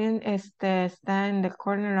 Y también está in the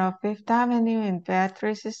corner of 5th Avenue and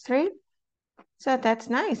Beatrice Street. So that's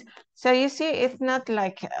nice. So you see, it's not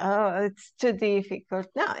like, oh, it's too difficult.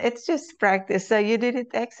 No, it's just practice. So you did it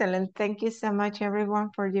excellent. Thank you so much, everyone,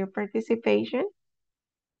 for your participation.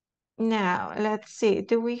 Now, let's see.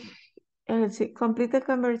 Let's see, complete the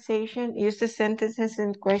conversation, use the sentences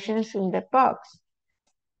and questions in the box.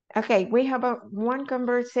 Okay, we have one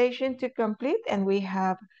conversation to complete and we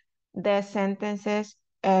have the sentences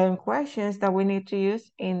and questions that we need to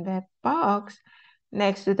use in the box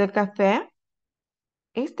next to the cafe.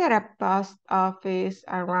 Is there a post office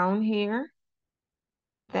around here?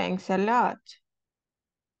 Thanks a lot.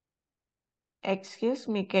 Excuse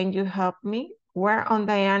me, can you help me? We're on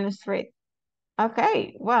Diana Street.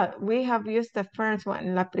 Okay, well, we have used the first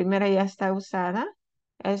one. La primera ya está usada.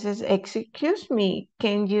 It says, excuse me,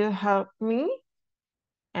 can you help me?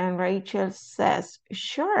 And Rachel says,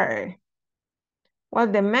 sure. Well,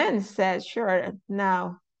 the man says, sure.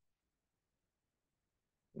 Now,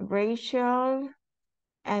 Rachel,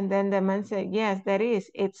 and then the man said, yes, there is.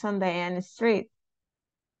 It's on Diana Street.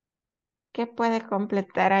 ¿Qué puede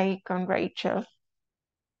completar ahí con Rachel?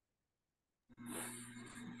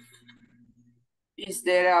 Is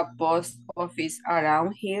there a post office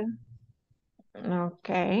around here?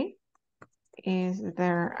 Okay. Is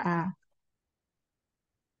there a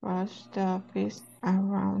post office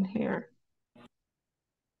around here?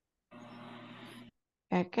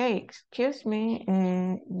 Okay, excuse me.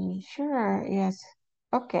 Sure, yes.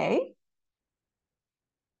 Okay.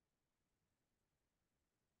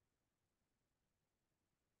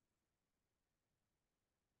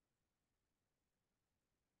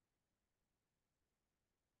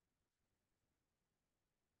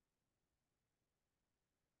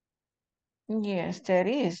 Yes, there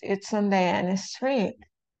is. It's on Diana Street.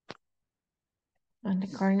 On the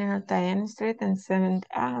corner of Diana Street and 7th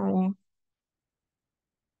Avenue.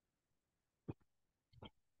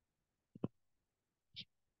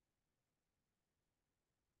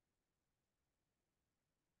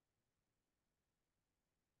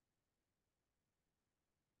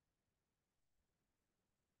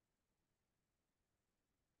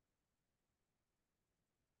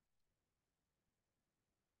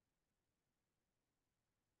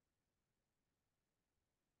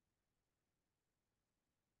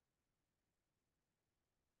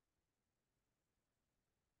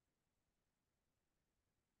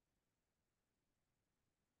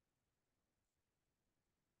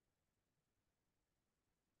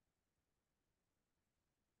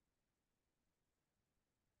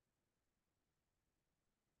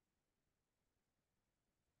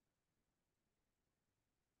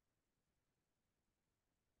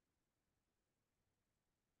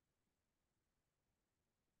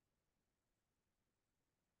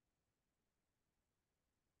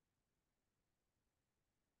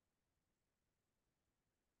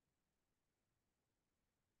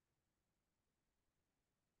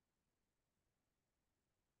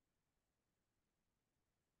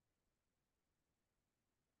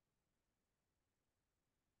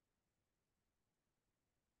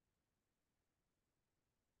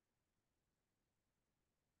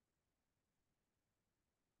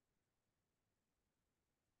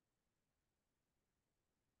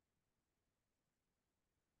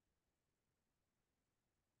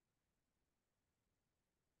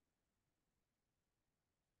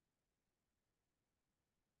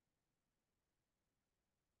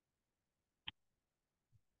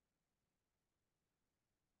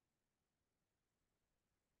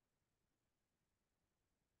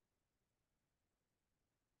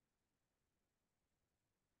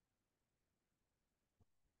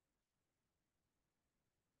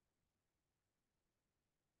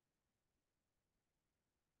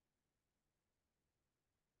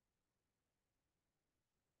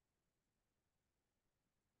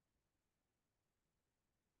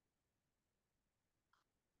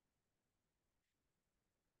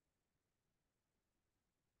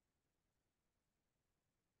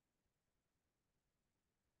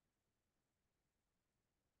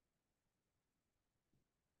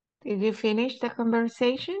 Did you finish the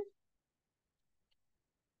conversation?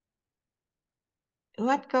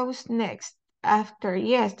 What goes next after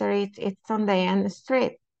yesterday? It's on the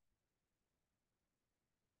street.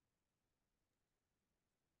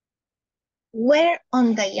 Where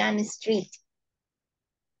on Diane Street?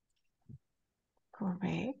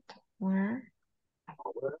 Correct. Where?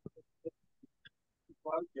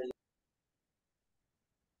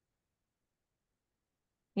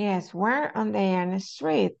 Yes, where on the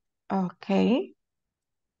street? Okay.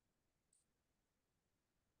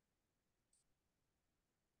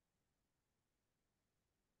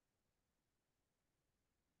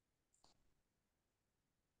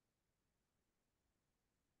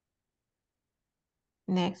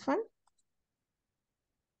 Next one.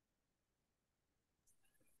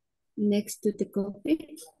 Next to the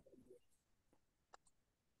coffee.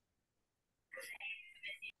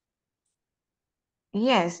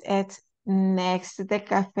 Yes, it's next to the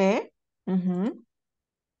cafe. Thanks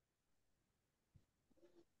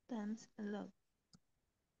a lot.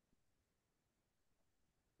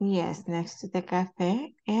 Yes, next to the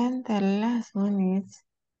cafe. And the last one is,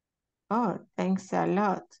 oh, thanks a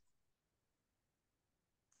lot.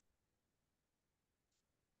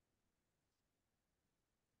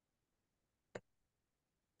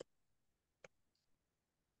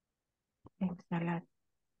 Thanks a lot.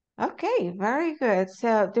 Okay, very good.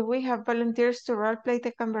 So, do we have volunteers to role play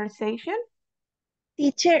the conversation?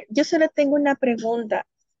 Teacher, yo solo tengo una pregunta.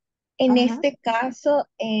 En Ajá. este caso,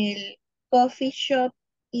 el coffee shop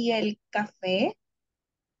y el café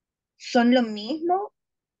son lo mismo.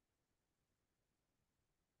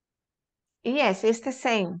 Yes, it's the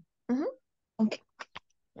same. Okay.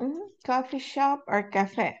 Coffee shop or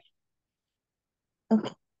cafe.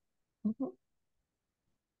 Okay.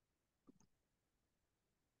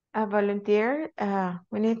 A volunteer,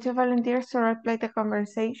 we need two volunteers to role play the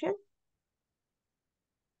conversation.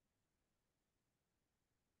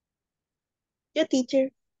 Yo, teacher.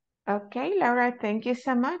 Okay, Laura, thank you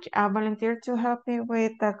so much. I'll volunteer to help me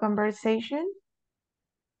with the conversation.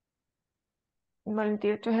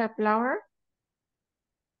 Volunteer to help Laura.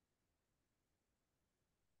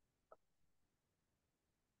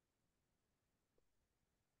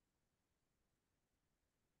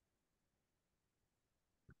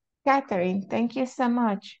 Catherine, thank you so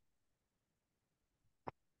much.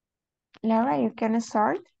 Laura, you can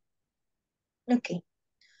start. Okay.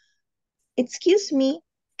 Excuse me,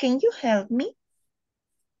 can you help me?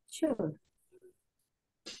 Sure.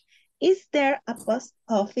 Is there a post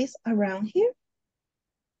office around here?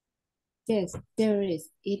 Yes, there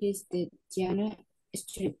is. It is the Diana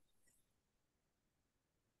Street.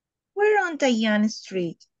 Where on Diane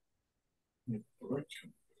Street?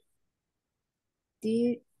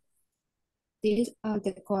 This on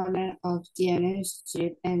the corner of Diana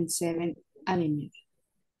Street and 7th Avenue.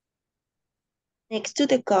 Next to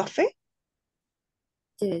the coffee?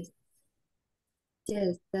 Yes.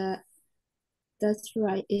 Yes, that's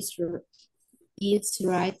right. It's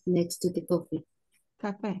right next to the coffee.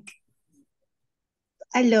 Cafe.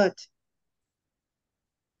 A lot.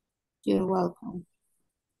 You're welcome.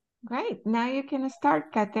 Great. Now you can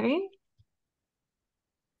start, Catherine.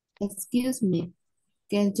 Excuse me,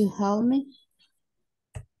 can you help me?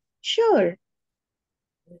 Sure.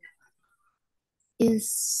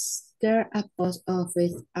 Is there a post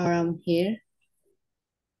office around here?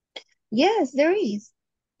 Yes, there is.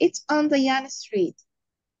 It's on Diane Street.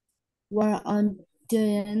 Where on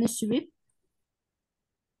Diana Street?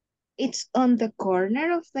 It's on the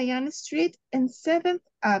corner of Diane Street and 7th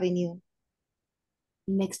Avenue.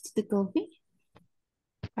 Next to the coffee?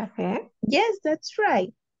 Cafe. Yes, that's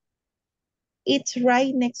right. It's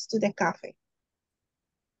right next to the cafe.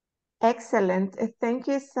 Excellent. Thank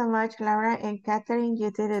you so much, Laura and Catherine. You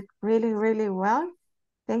did it really, really well.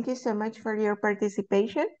 Thank you so much for your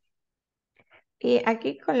participation. Y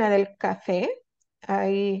aquí con la del café,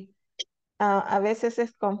 ahí a veces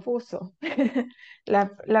es confuso.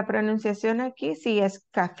 La pronunciación aquí sí es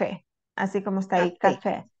café, así como está ahí,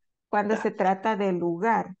 café. Cuando se trata del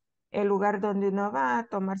lugar, el lugar donde uno va a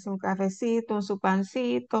tomarse un cafecito, su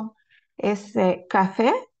pancito, es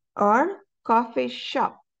café or coffee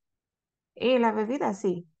shop. Y la bebida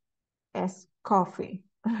sí, es coffee.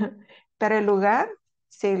 Pero el lugar,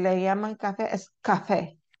 si le llaman café, es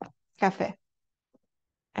café, café.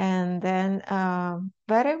 And then,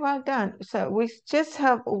 very well done. So we just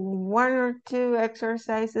have one or two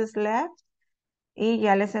exercises left. Y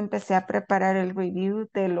ya les empecé a preparar el review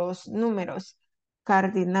de los números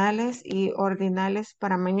cardinales y ordinales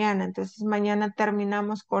para mañana. Entonces, mañana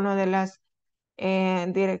terminamos con lo de las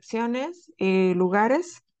direcciones y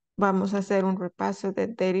lugares. Vamos a hacer un repaso de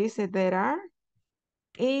there is y there are.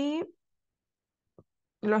 Y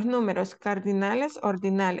los números cardinales,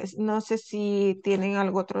 ordinales. No sé si tienen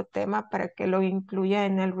algún otro tema para que lo incluya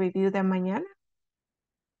en el review de mañana.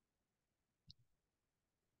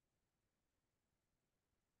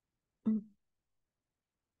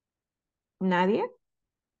 ¿Nadie?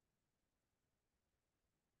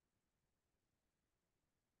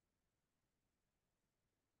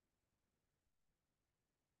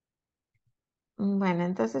 Bueno,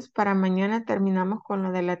 entonces para mañana terminamos con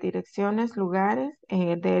lo de las direcciones, lugares,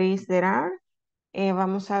 there is, there are.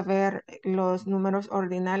 Vamos a ver los números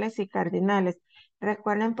ordinales y cardinales.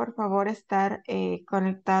 Recuerden por favor estar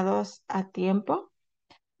conectados a tiempo.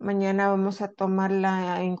 Mañana vamos a tomar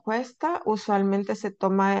la encuesta. Usualmente se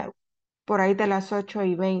toma por ahí de las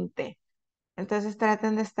 8:20. Entonces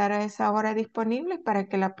traten de estar a esa hora disponible para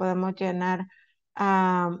que la podamos llenar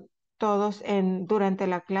ah, todos durante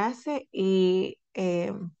la clase y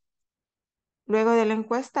luego de la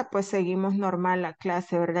encuesta pues seguimos normal la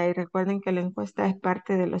clase, ¿verdad? Y recuerden que la encuesta es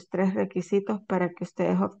parte de los 3 requisitos para que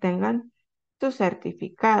ustedes obtengan su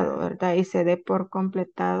certificado, ¿verdad? Y se dé por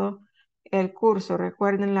completado el curso.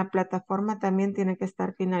 Recuerden, la plataforma también tiene que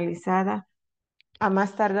estar finalizada a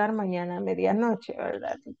más tardar mañana a medianoche,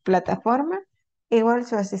 ¿verdad? Plataforma. Igual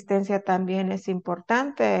su asistencia también es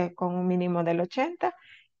importante con un mínimo del 80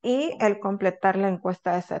 y el completar la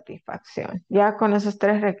encuesta de satisfacción. Ya con esos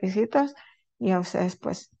 3 requisitos, ya ustedes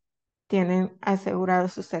pues tienen asegurado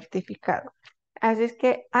su certificado. Así es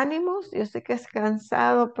que ánimos, yo sé que es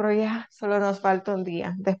cansado, pero ya solo nos falta un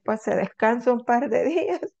día. Después se descansa un par de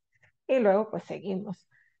días y luego pues seguimos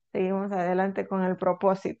adelante con el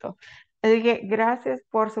propósito. Así que gracias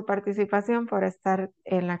por su participación, por estar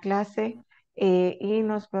en la clase y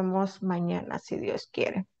nos vemos mañana si Dios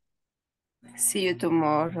quiere. See you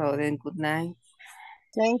tomorrow, then good night.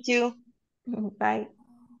 Thank you. Bye.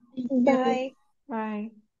 Bye.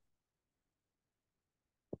 Bye.